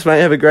like, "Thanks, mate,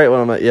 have a great one."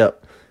 I'm like,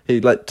 "Yep."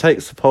 He like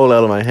takes the pole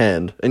out of my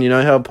hand, and you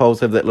know how poles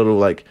have that little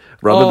like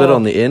rubber bit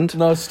on the end?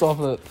 No, stop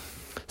it.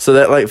 So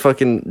that like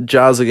fucking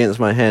jars against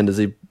my hand as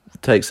he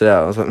takes it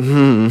out. I was like,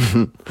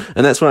 and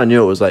that's when I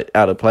knew it was like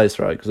out of place,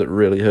 right? Because it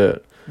really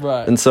hurt.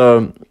 Right. And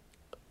so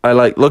I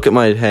like look at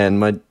my hand.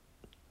 My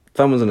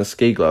thumb was in a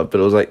ski glove, but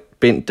it was like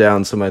bent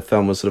down, so my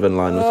thumb was sort of in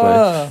line with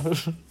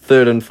my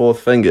third and fourth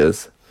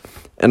fingers.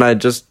 And I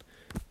just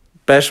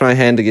bashed my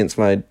hand against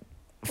my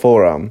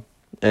forearm,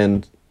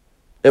 and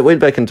it went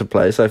back into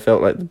place. I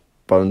felt like the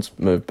bones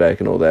moved back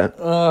and all that.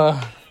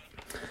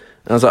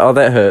 And I was like, oh,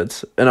 that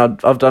hurts. And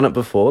I've done it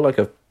before. Like,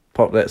 I've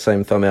popped that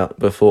same thumb out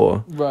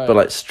before. Right. But,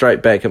 like,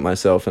 straight back at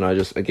myself. And I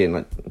just, again,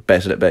 like,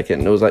 batted it back in.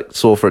 And it was, like,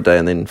 sore for a day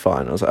and then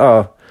fine. I was like,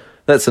 oh,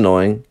 that's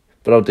annoying.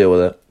 But I'll deal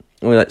with it.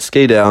 And we, like,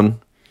 ski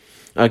down.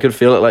 I could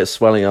feel it, like,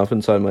 swelling up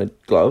inside my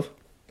glove.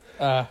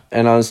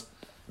 And I was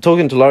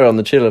talking to Laurie on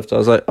the chairlift. I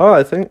was like, oh,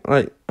 I think,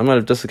 like, I might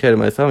have dislocated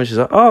my thumb. And she's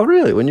like, oh,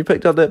 really? When you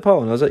picked up that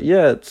pole? And I was like,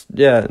 yeah.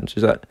 And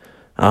she's like,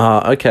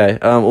 okay.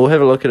 We'll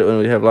have a look at it when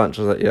we have lunch.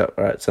 I was like, yeah,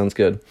 all right, sounds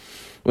good.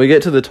 We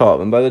get to the top,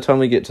 and by the time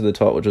we get to the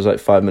top, which was like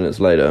 5 minutes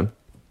later,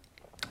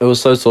 it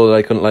was so sore that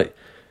I couldn't like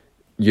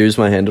use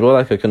my hand at all.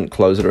 Like I couldn't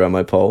close it around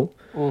my pole.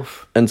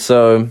 Oof. And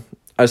so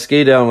I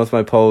ski down with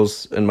my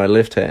poles in my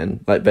left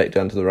hand, like back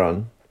down to the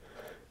run.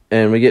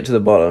 And we get to the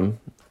bottom,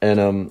 and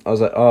I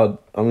was like, oh,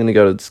 I'm going to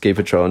go to ski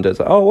patrol. And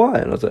Dad's like, oh, why?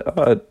 And I was like,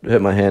 oh, I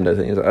hurt my hand, I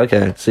think. He's like,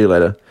 okay, see you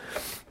later.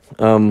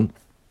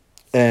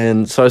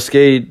 And so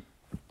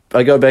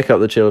I go back up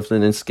the chairlift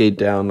and then skied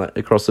down like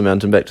across the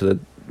mountain back to the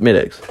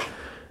medics.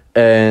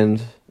 And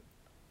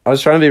I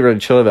was trying to be really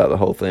chill about the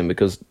whole thing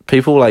because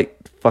people like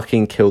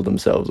fucking kill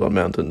themselves on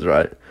mountains,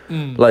 right?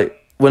 Like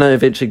when I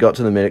eventually got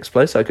to the medic's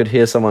place, I could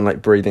hear someone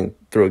like breathing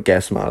through a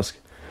gas mask.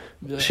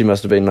 Yeah. She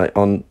must have been like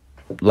on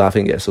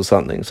laughing gas or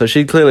something. So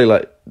she clearly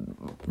like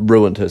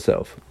ruined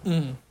herself.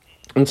 And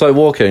so I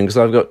walk in because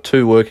I've got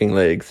 2 working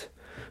legs,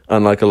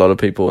 unlike a lot of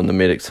people in the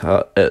medic's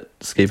hut at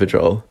ski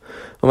patrol.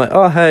 I'm like,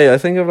 oh hey, I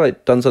think I've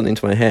like done something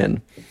to my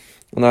hand.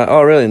 And I'm like,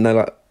 oh really? And they're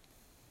like,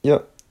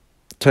 yep.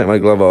 Take my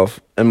glove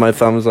off, and my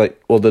thumb's like,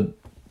 well, the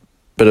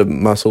bit of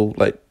muscle,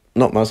 like,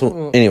 not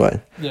muscle,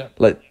 anyway,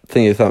 like,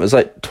 thing of your thumb, it's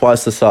like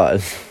twice the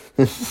size.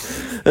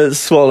 It's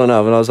swollen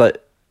up, and I was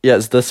like, yeah,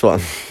 it's this one.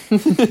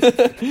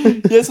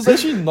 Yes, it's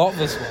actually not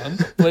this one,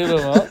 believe it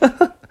or not.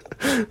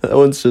 That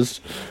one's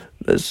just,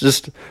 it's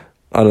just,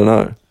 I don't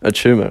know, a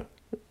tumour,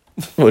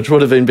 which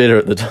would have been better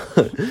at the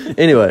time.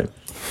 Anyway,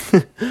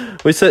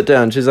 we sit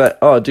down, she's like,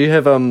 oh, do you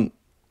have,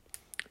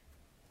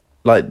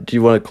 like, do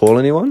you want to call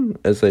anyone?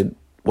 As they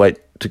wait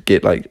to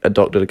get like a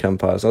doctor to come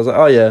past. I was like,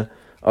 oh yeah,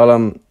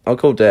 I'll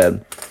call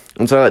Dad.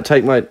 And so I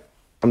like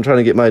I'm trying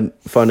to get my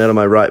phone out of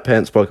my right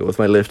pants pocket with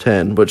my left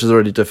hand, which is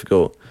already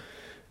difficult.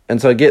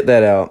 And so I get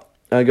that out,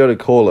 and I go to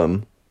call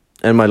him,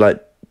 and my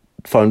like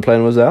phone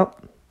plan was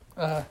out.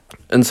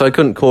 And so I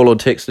couldn't call or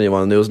text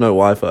anyone, there was no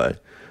Wi-Fi.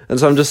 And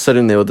so I'm just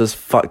sitting there with this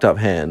fucked up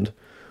hand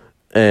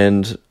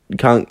and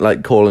can't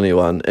like call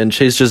anyone, and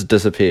she's just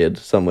disappeared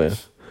somewhere.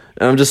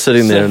 And I'm just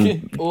sitting there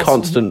in awesome.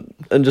 Constant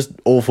and just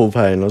awful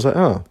pain. I was like,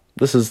 oh,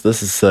 this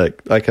is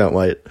sick. I can't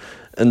wait.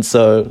 And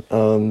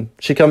so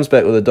she comes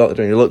back with a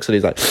doctor, and he looks at it,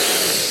 he's like,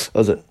 I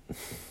was like,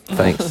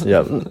 thanks.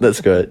 Yeah,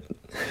 that's great.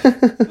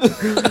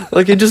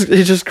 Like he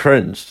just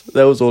cringed.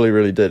 That was all he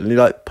really did. And he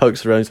like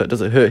pokes around, he's like,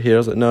 does it hurt here? I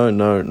was like,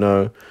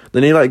 no.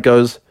 Then he like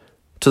goes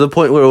to the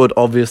point where it would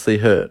obviously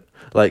hurt.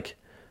 Like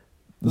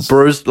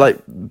bruised, like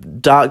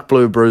dark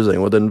blue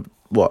bruising within,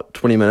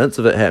 20 minutes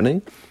of it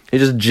happening? He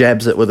just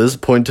jabs it with his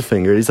pointer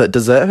finger. He's like,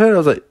 does that hurt? I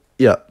was like,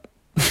 yeah.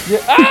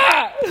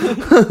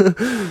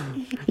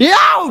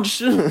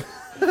 Ouch!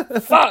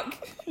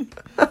 Fuck!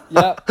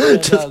 Yeah,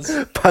 it just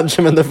does. Punch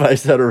him in the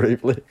face out of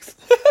reflex.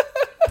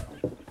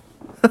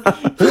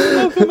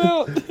 Knock him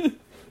out.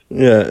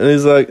 Yeah, and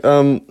he's like,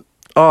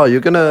 oh, you're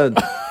gonna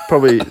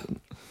probably...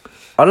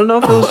 I don't know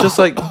if it was just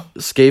like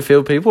ski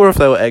field people or if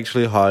they were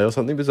actually high or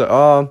something. But he's like,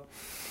 oh,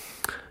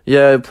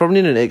 yeah,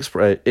 probably need an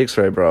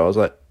X-ray, bro. I was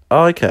like,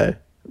 oh, okay.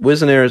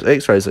 Where's the nearest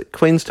X-ray? It's like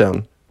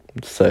Queenstown.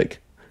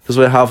 Sick. Because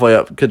we're halfway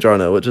up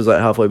Cardrona, which is like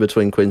halfway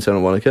between Queenstown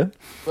and Wanaka.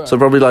 Right. So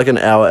probably like an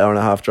hour and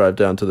a half drive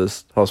down to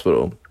this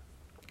hospital.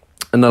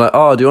 And they're like,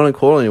 oh, do you want to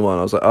call anyone?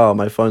 I was like, oh,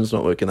 my phone's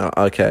not working out.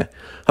 Okay.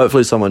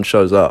 Hopefully someone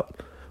shows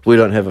up. We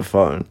don't have a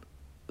phone.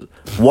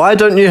 Why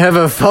don't you have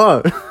a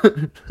phone?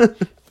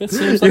 It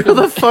seems like You're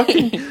the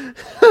fucking...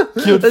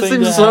 That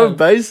seems so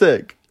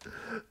basic.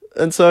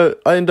 And so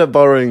I end up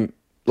borrowing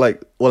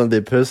like one of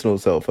their personal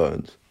cell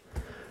phones.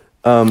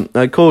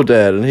 I call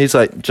Dad, and he's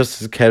like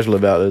just as casual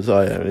about it as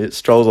I am. He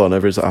strolls on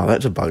over. He's like, "Oh,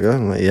 that's a bugger."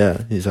 I'm like,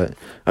 "Yeah." He's like,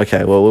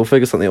 "Okay, well, we'll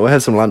figure something. We'll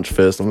have some lunch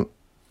first." I'm like,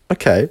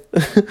 "Okay."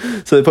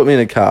 So they put me in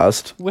a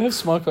cast. We'll have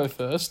Smoko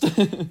first.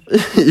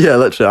 Yeah,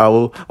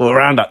 literally. We'll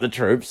round up the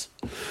troops.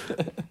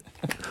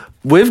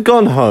 We've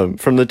gone home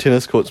from the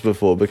tennis courts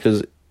before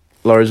because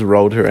Laurie's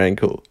rolled her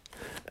ankle,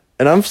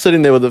 and I'm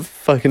sitting there with a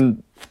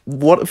fucking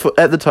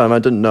at the time I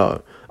didn't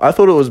know. I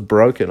thought it was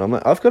broken. I'm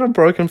like, I've got a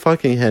broken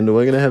fucking hand, and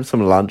we're going to have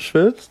some lunch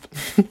first?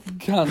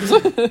 Can't.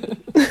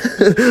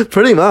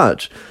 Pretty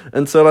much.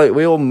 And so, like,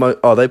 we all...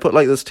 they put,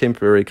 like, this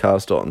temporary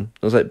cast on.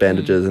 It was, like,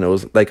 bandages, and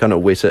they kind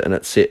of wet it, and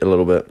it set a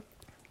little bit.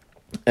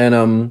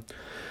 And,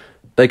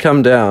 they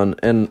come down,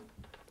 and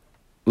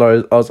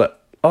Laurie, I was like,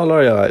 oh,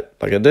 Laurie, I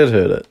did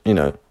hurt it, you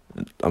know.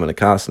 I'm in a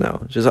cast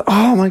now. She's like,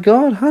 oh my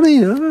God,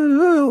 honey,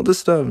 all this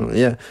stuff. Like,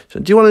 yeah. She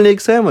said, do you want an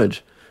egg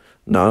sandwich?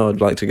 No, I'd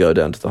like to go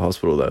down to the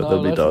hospital though.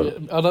 That'd be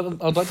dope.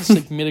 I'd like to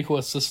seek medical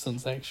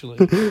assistance, actually.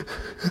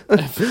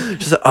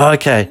 She's like, oh,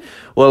 okay.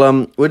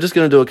 Well, we're just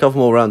going to do a couple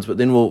more runs, but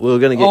then we're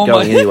going to get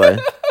going anyway.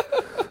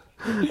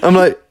 I'm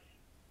like,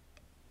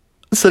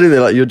 sitting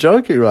there like, you're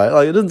joking, right?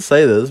 Like, I didn't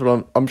say this,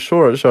 but I'm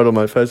sure it showed on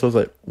my face. I was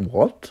like,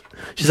 what?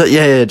 She's like,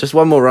 yeah, just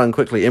one more run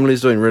quickly.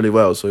 Emily's doing really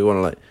well, so we want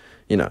to, like,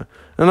 you know.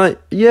 And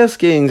like, yeah,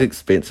 skiing's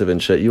expensive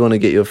and shit. You want to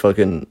get your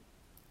fucking...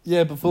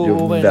 Yeah, before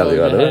all they know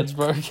your hand's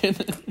broken.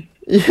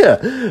 Yeah.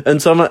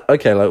 And so I'm like,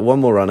 okay, like,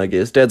 one more run, I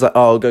guess. Dad's like,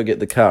 oh, I'll go get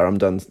the car. I'm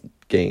done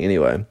skiing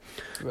anyway.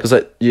 Because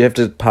like, you have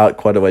to park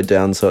quite a way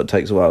down, so it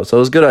takes a while. So it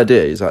was a good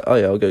idea. He's like, oh,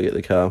 yeah, I'll go get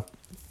the car.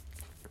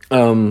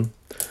 And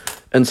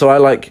so I,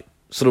 like,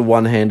 sort of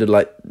one-handed,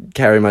 like,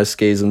 carry my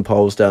skis and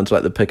poles down to,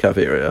 like, the pickup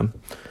area.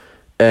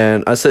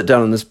 And I sit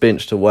down on this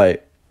bench to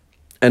wait.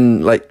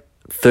 And, like,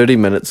 30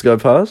 minutes go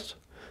past.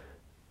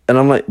 And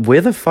I'm like,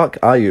 where the fuck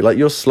are you? Like,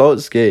 you're slow at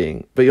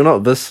skiing, but you're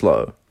not this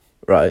slow,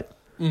 right?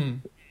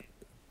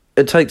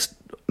 It takes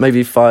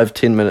maybe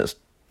 5-10 minutes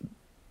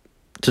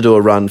to do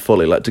a run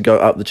fully, like to go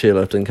up the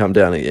chairlift and come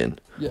down again.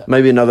 Yeah.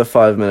 Maybe another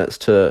 5 minutes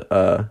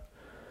to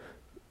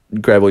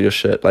grab all your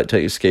shit, like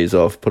take your skis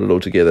off, put it all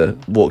together,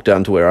 walk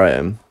down to where I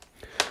am.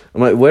 I'm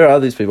like, where are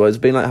these people? It's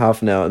been like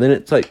half an hour. And then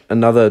it's like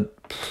another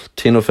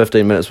 10 or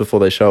 15 minutes before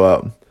they show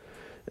up.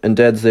 And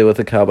Dad's there with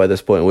the car by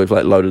this point, and we've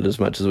like loaded as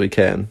much as we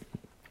can.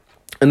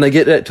 And they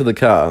get back to the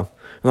car.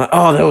 I'm like,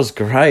 oh, that was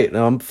great. And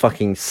I'm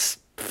fucking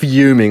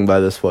fuming by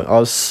this point. I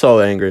was so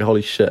angry.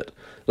 Holy shit.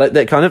 Like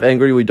that kind of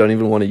angry we don't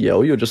even want to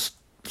yell. You're just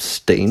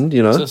steamed,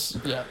 you know?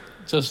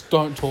 Just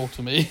don't talk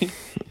to me.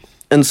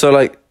 And so,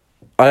 like,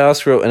 I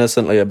asked real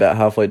innocently about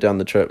halfway down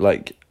the trip,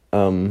 like,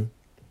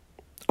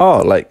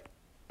 like,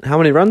 how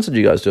many runs did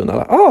you guys do? And they're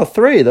like, oh,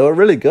 3. They were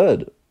really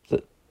good.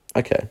 Like,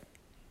 okay.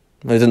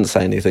 They didn't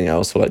say anything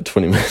else for like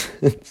 20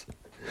 minutes.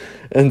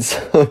 And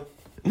so...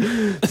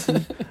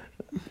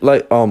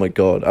 like, oh my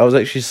God, I was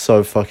actually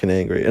so fucking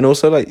angry. And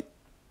also, like,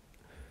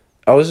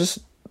 I was just,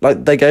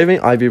 like, they gave me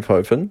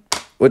ibuprofen,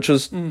 which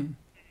was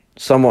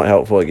somewhat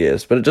helpful, I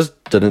guess, but it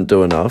just didn't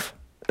do enough.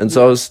 And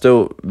so I was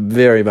still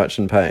very much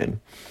in pain.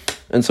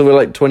 And so we're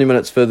like 20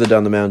 minutes further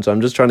down the mountain.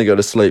 I'm just trying to go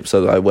to sleep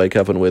so that I wake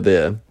up and we're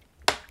there.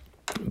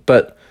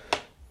 But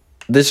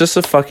there's just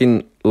a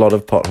fucking lot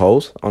of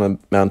potholes on a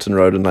mountain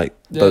road and, like,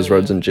 those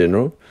roads in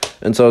general.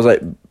 And so I was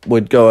like,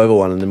 we'd go over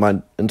one and then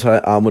my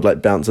entire arm would,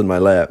 like, bounce in my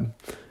lap.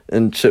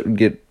 And shit would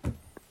get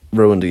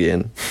ruined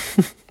again.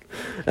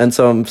 And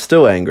so I'm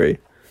still angry,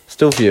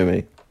 still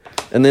fuming.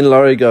 And then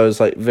Laurie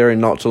goes, like, very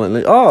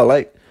nonchalantly, oh,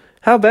 like,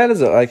 how bad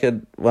is it? Like a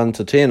 1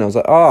 to 10. I was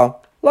like, oh,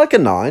 like a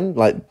 9.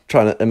 Like,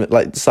 trying to,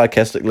 like,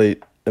 sarcastically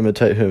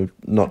imitate her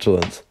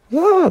nonchalance.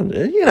 Oh,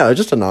 you know,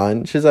 just a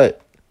 9. She's like,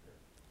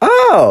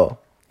 oh,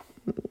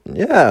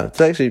 yeah, it's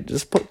actually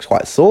just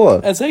quite sore.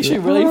 It's actually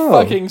really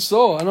fucking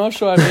sore. I'm not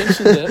sure I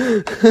mentioned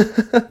it.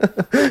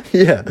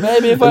 Yeah.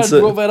 Maybe if I had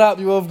brought that up,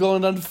 you would have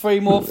gone down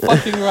 3 more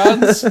fucking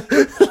runs.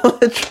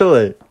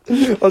 Literally.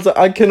 I was like,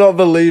 I cannot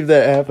believe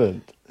that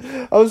happened.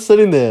 I was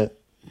sitting there,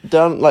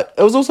 down, like,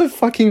 it was also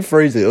fucking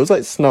freezing. It was,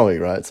 like, snowing,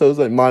 right? So it was,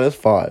 like,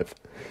 -5.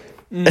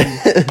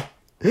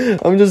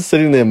 I'm just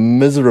sitting there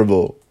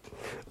miserable.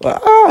 Like,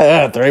 oh,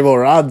 yeah, 3 more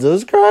runs. It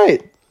was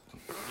great.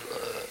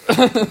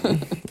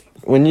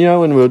 When we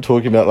were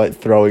talking about, like,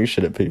 throwing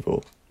shit at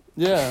people.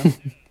 Yeah.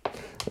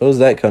 It was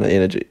that kind of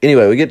energy.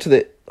 Anyway, we get to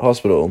the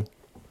hospital,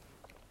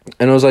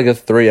 and it was like a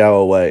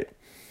 3-hour wait.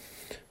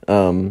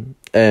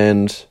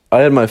 And I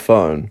had my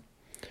phone,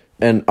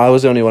 and I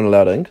was the only one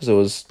allowed in because it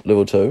was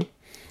level 2.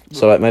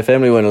 So, like, my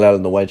family weren't allowed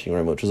in the waiting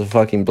room, which was a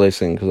fucking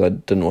blessing because I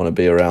didn't want to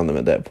be around them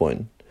at that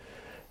point.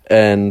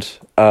 And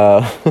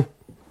about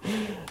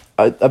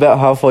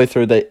halfway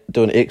through, they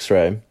do an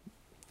X-ray.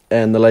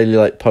 And the lady,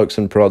 like, pokes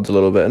and prods a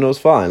little bit, and it was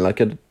fine. Like,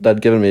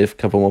 they'd given me a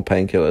couple more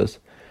painkillers.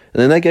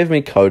 And then they gave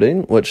me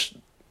codeine, which,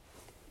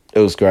 it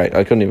was great.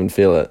 I couldn't even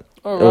feel it.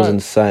 Oh, It was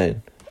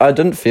insane. I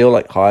didn't feel,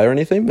 like, high or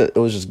anything, but it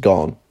was just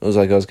gone. It was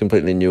like I was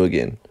completely new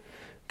again.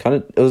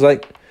 It was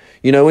like,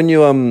 you know when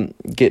you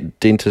get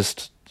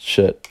dentist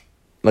shit,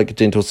 like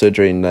dental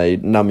surgery, and they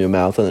numb your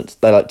mouth, and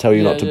they, like, tell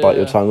you not to bite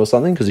your tongue or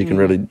something, because you can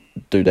really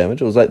do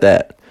damage? It was like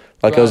that.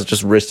 Like, I was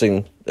just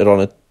resting it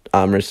on an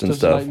armrest and just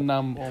stuff. Like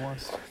numb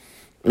almost.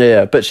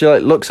 Yeah, but she,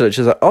 like, looks at it,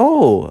 she's like,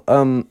 oh,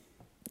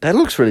 that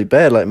looks really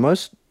bad. Like,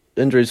 most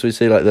injuries we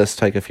see like this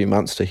take a few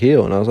months to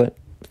heal. And I was like,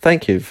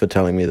 thank you for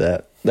telling me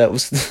that. That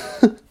was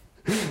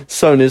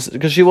so necessary.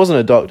 Because she wasn't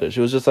a doctor.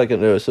 She was just, like, a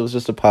nurse. It was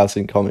just a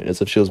passing comment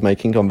as if she was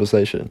making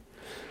conversation.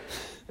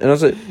 And I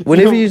was like,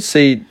 whenever you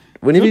see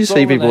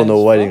people in the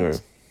waiting room.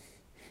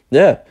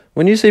 Yeah.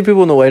 When you see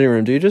people in the waiting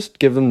room, do you just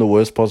give them the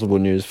worst possible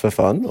news for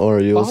fun? Or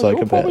are you a psychopath?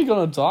 You're probably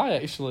going to die,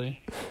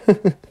 actually.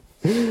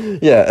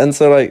 Yeah, and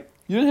so, like,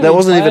 that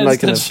wasn't even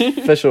like an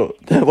official.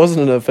 That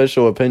wasn't an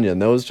official opinion.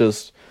 That was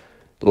just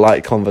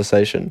light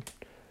conversation.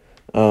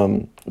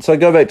 So I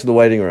go back to the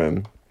waiting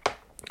room,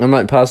 I'm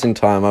like passing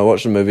time. I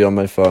watched a movie on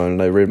my phone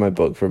and I read my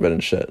book for a bit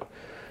and shit.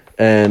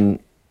 And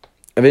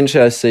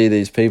eventually I see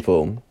these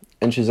people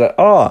and she's like,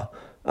 oh,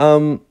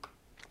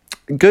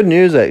 good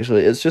news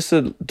actually. It's just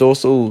a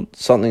dorsal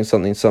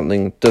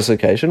something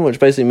dislocation, which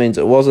basically means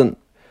it wasn't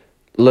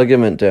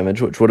ligament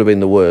damage, which would have been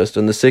the worst.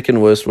 And the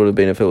second worst would have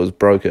been if it was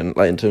broken,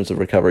 like in terms of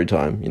recovery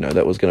time,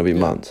 that was going to be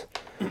months.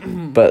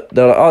 But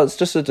they're like, oh, it's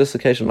just a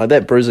dislocation. Like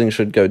that bruising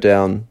should go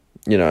down,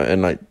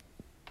 in like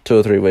 2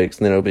 or 3 weeks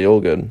and then it'll be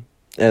all good.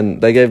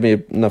 And they gave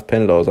me enough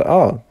Panadol. I was like,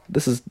 oh,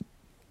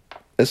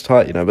 it's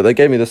tight, But they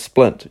gave me this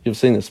splint. You've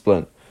seen the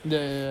splint.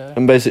 Yeah.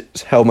 And basically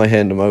just held my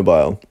hand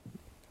immobile.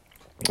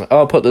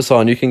 I'll put this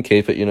on. You can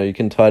keep it. You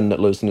can tighten it,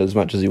 loosen it as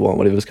much as you want,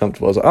 whatever's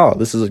comfortable. I was like, oh,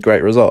 this is a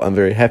great result. I'm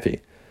very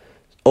happy.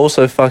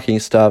 Also fucking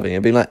starving.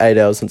 It'd been like 8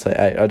 hours since I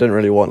ate. I didn't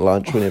really want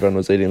lunch when everyone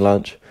was eating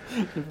lunch.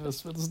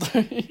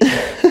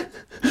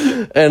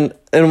 And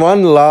in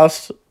one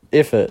last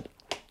effort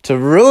to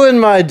ruin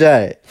my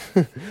day,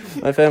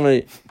 my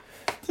family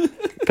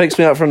picks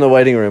me up from the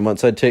waiting room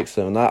once I text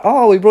them. And they're like,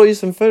 oh, we brought you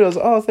some food. I was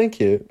like, oh, thank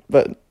you.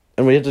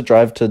 And we had to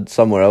drive to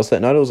somewhere else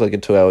that night. It was like a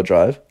 2-hour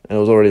drive. And it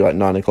was already like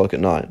 9 o'clock at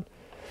night.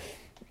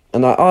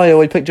 And like, oh yeah,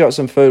 we picked you up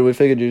some food. We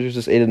figured you could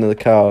just eat it in the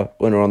car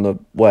when we're on the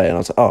way. And I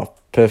was like, oh,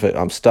 perfect.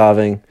 I'm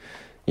starving.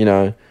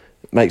 It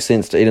makes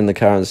sense to eat in the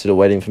car instead of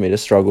waiting for me to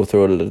struggle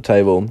through it at a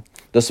table.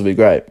 This will be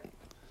great.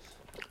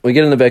 We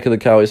get in the back of the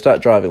car. We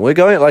start driving. We're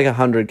going at like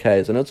 100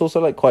 Ks. And it's also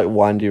like quite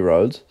windy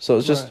roads. So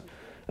it's just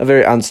a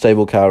very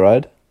unstable car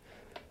ride.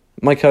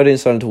 My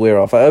codeine's starting to wear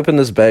off. I open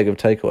this bag of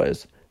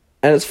takeaways.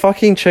 And it's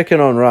fucking chicken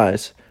on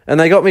rice. And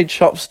they got me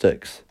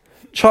chopsticks.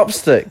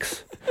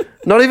 Chopsticks.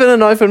 Not even a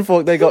knife and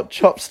fork, they got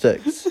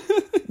chopsticks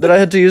that I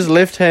had to use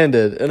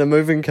left-handed in a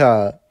moving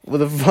car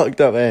with a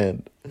fucked up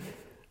hand.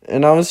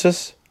 And I was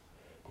just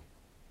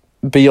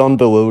beyond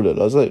bewildered.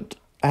 I was like,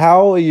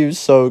 how are you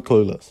so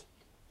clueless?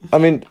 I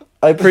mean,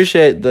 I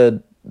appreciate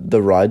the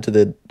ride to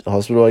the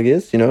hospital, I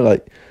guess,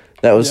 like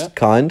that was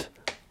kind.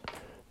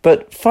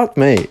 But fuck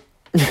me.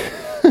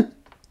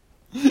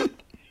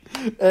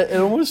 It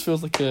almost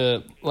feels like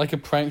a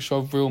prank show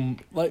of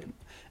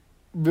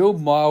real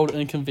mild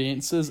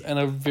inconveniences and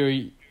a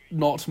very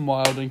not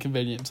mild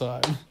inconvenient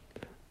time.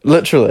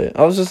 Literally.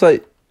 I was just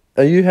like,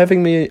 are you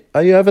having a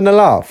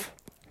laugh?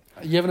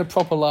 You're having a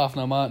proper laugh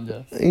now, aren't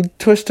you? He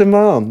twisted my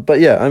arm. But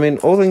yeah, I mean,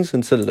 all things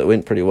considered, it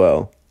went pretty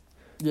well.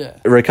 Yeah.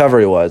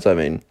 Recovery-wise, I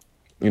mean,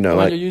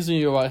 you're using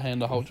your right hand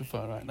to hold your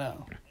phone right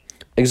now.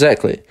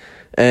 Exactly.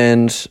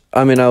 And,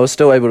 I mean, I was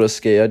still able to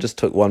ski. I just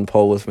took one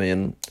pole with me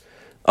and...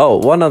 Oh,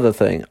 one other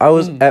thing. I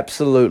was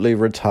absolutely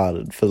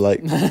retarded for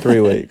like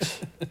 3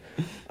 weeks.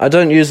 I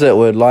don't use that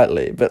word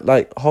lightly, but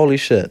like, holy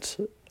shit.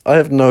 I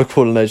have no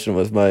coordination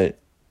with my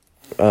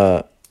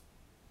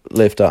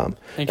left arm.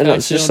 In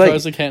case anyone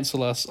tries to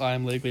cancel us, I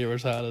am legally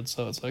retarded,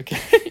 so it's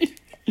okay.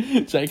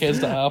 Jake has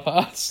the R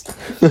pass.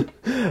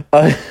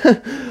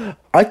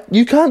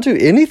 You can't do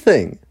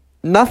anything.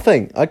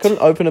 Nothing. I couldn't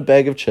open a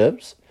bag of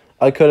chips.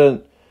 I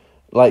couldn't,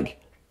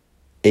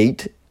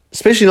 eat.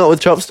 Especially not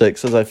with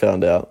chopsticks, as I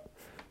found out.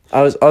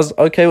 I was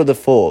okay with the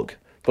fork,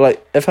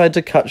 but if I had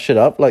to cut shit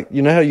up, how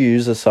you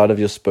use the side of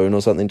your spoon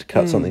or something to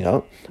cut something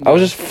up, I was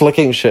just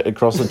flicking shit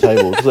across the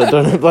table because I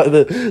don't have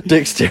the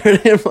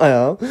dexterity in my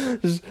arm,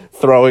 just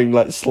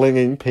throwing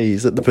slinging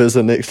peas at the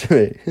person next to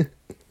me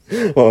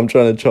while I'm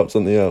trying to chop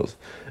something else,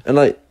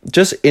 and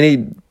just any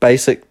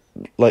basic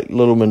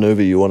little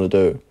maneuver you want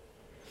to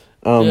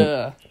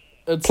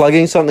do.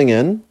 Plugging something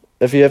in,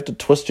 if you have to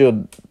twist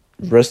your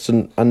wrist in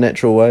an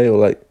unnatural way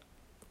or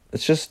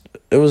it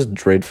was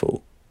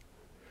dreadful.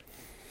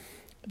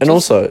 And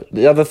also,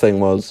 the other thing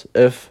was,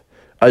 if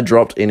I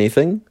dropped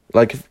anything,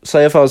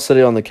 say if I was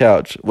sitting on the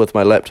couch with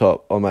my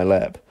laptop on my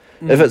lap,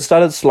 if it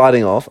started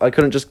sliding off, I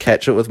couldn't just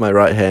catch it with my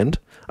right hand.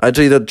 I'd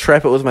either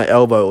trap it with my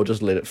elbow or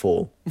just let it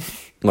fall.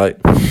 Because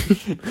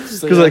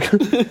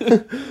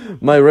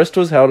my wrist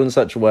was held in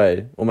such a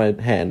way, or my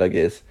hand, I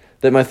guess,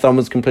 that my thumb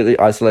was completely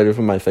isolated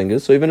from my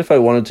fingers. So even if I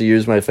wanted to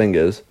use my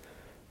fingers,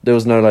 there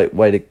was no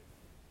way to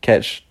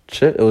catch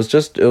shit. That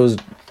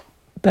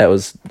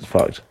was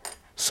fucked.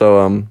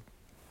 So,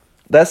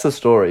 that's the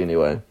story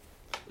anyway,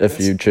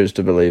 if you choose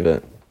to believe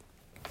it.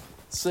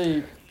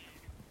 See,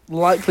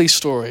 likely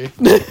story.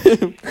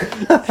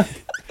 But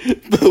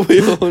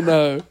we all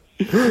know.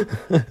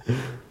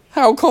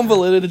 How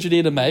convoluted did you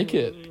need to make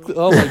it?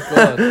 Oh my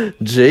god.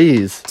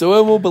 Jeez. Do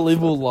a more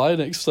believable lie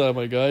next time,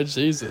 my guy.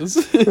 Jesus.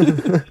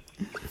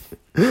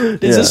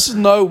 There's just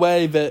no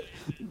way that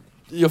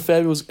your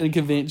family was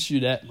inconvenienced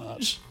you that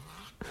much.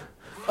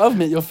 I've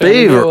met your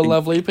family. They were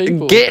lovely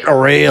people. Get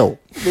real.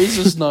 There's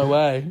just no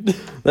way.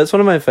 That's one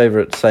of my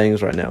favourite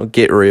sayings right now.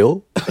 Get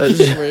real.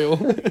 Get real.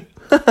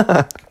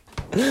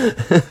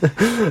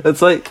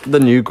 It's like the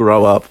new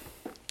grow up.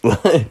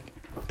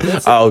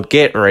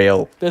 Get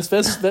real.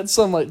 That's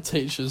some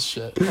teacher's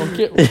shit. Oh,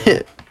 get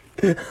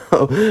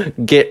real.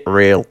 Get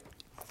real.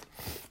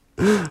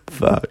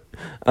 Fuck.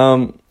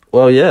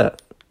 Well, yeah.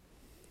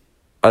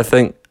 I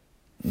think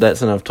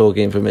that's enough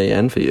talking for me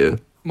and for you.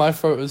 my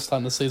throat is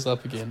starting to seize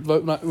up again.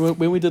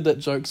 When we did that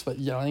jokes about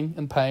yelling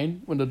and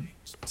pain when the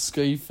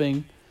ski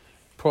thing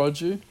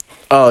prodded you,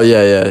 Oh,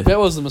 yeah. that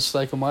was a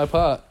mistake on my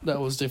part. That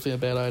was definitely a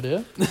bad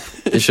idea.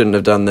 You shouldn't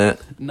have done that.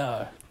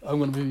 No, I'm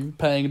going to be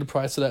paying the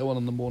price of that one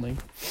in the morning.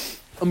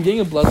 I'm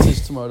getting a blood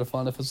test tomorrow to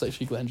find if it's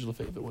actually glandular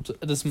fever, which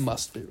this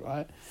must be,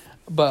 right?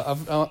 But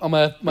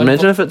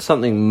Imagine if it's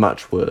something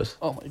much worse.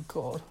 Oh my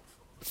god.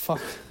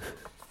 Fuck.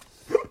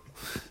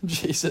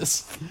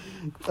 Jesus.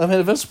 I mean,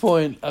 at this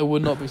point, I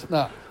would not be...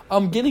 Nah,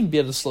 I'm getting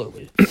better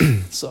slowly.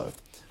 So,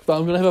 but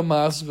I'm going to have a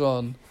mask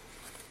on,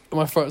 and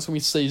my throat's going to be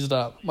seized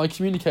up. My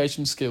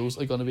communication skills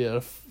are going to be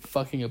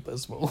fucking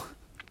abysmal.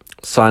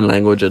 Sign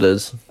language it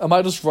is. I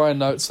might just write a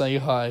note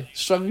saying, hi,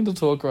 struggling to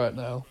talk right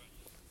now.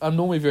 I'm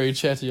normally very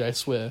chatty, I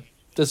swear.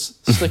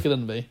 Just stick it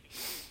in me.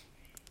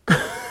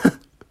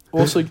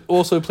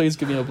 Also, please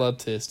give me a blood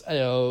test.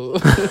 Ayo.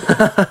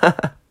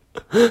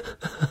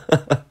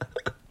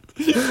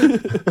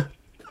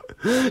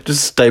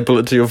 Just staple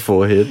it to your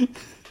forehead.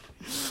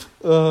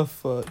 Oh,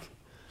 fuck.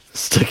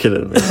 Stick it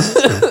in me.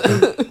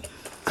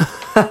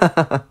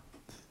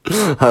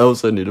 I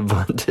also need a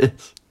blood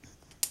test.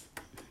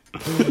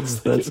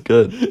 That's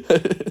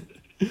good.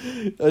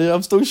 Yeah,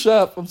 I'm still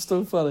sharp. I'm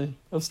still funny.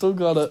 I've still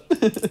got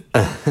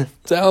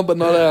it. Down but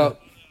not out.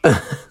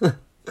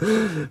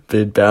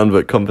 Bed bound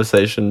but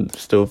conversation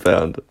still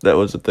found. That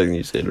was the thing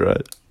you said,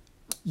 right?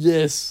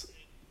 Yes.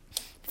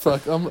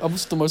 Fuck, am I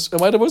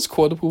the most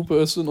quotable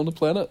person on the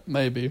planet?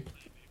 Maybe.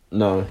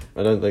 No,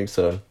 I don't think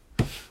so.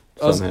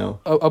 Somehow.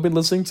 I've been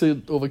listening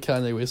to all the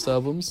Kanye West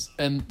albums,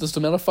 and just the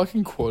amount of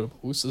fucking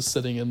quotables is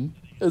sitting in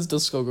his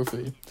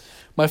discography.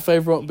 My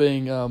favourite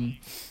being,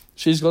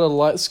 she's got a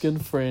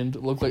light-skinned friend,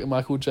 look like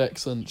Michael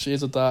Jackson. She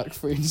has a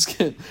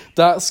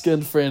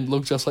dark-skinned friend,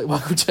 look just like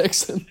Michael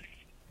Jackson.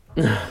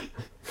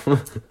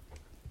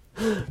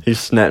 He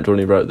snapped when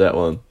he wrote that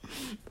one.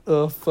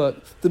 Oh, fuck.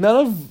 The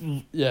amount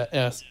of...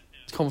 Yeah,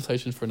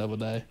 conversation for another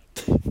day.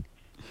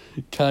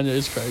 Kanye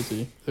is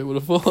crazy. Who would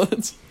have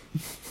thought?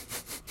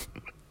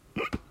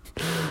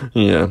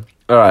 Yeah.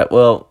 Alright,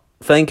 well,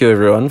 thank you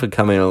everyone for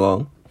coming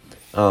along.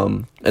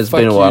 It's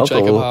been a while.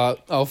 Jacob Hart.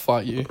 I'll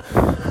fight you.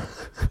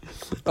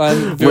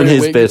 I'm When very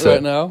he's weak better.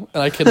 right now,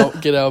 and I cannot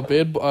get out of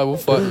bed, but I will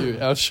fight you.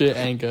 Our sheer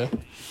anger.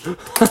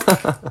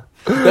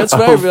 That's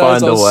when I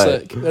realized I was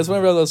sick. That's when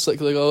I realized I was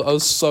sick. Like, I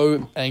was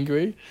so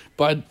angry,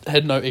 but I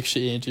had no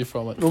extra energy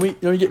from it. When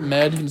you get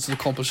mad, you can just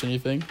accomplish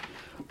anything.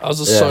 I was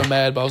just so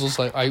mad, but I was just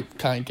like, I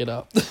can't get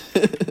up.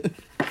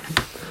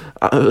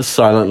 I was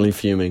silently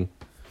fuming.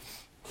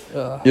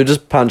 You're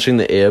just punching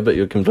the air, but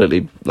you're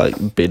completely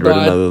like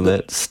bedridden other than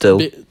that.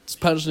 Still.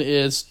 Punching the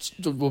air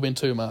would have been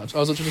too much. I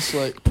was actually just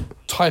like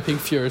typing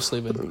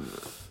furiously, but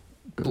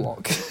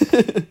block.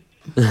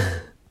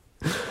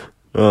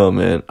 Oh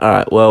man.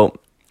 Alright, well,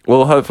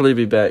 we'll hopefully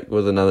be back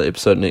with another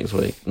episode next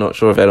week. Not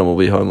sure if Adam will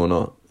be home or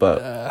not,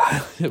 but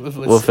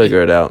we'll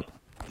figure it out.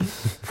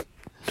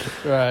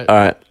 Right.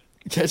 Alright.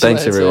 Catch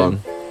Thanks you later,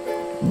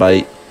 everyone.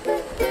 Bye.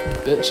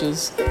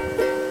 bitches.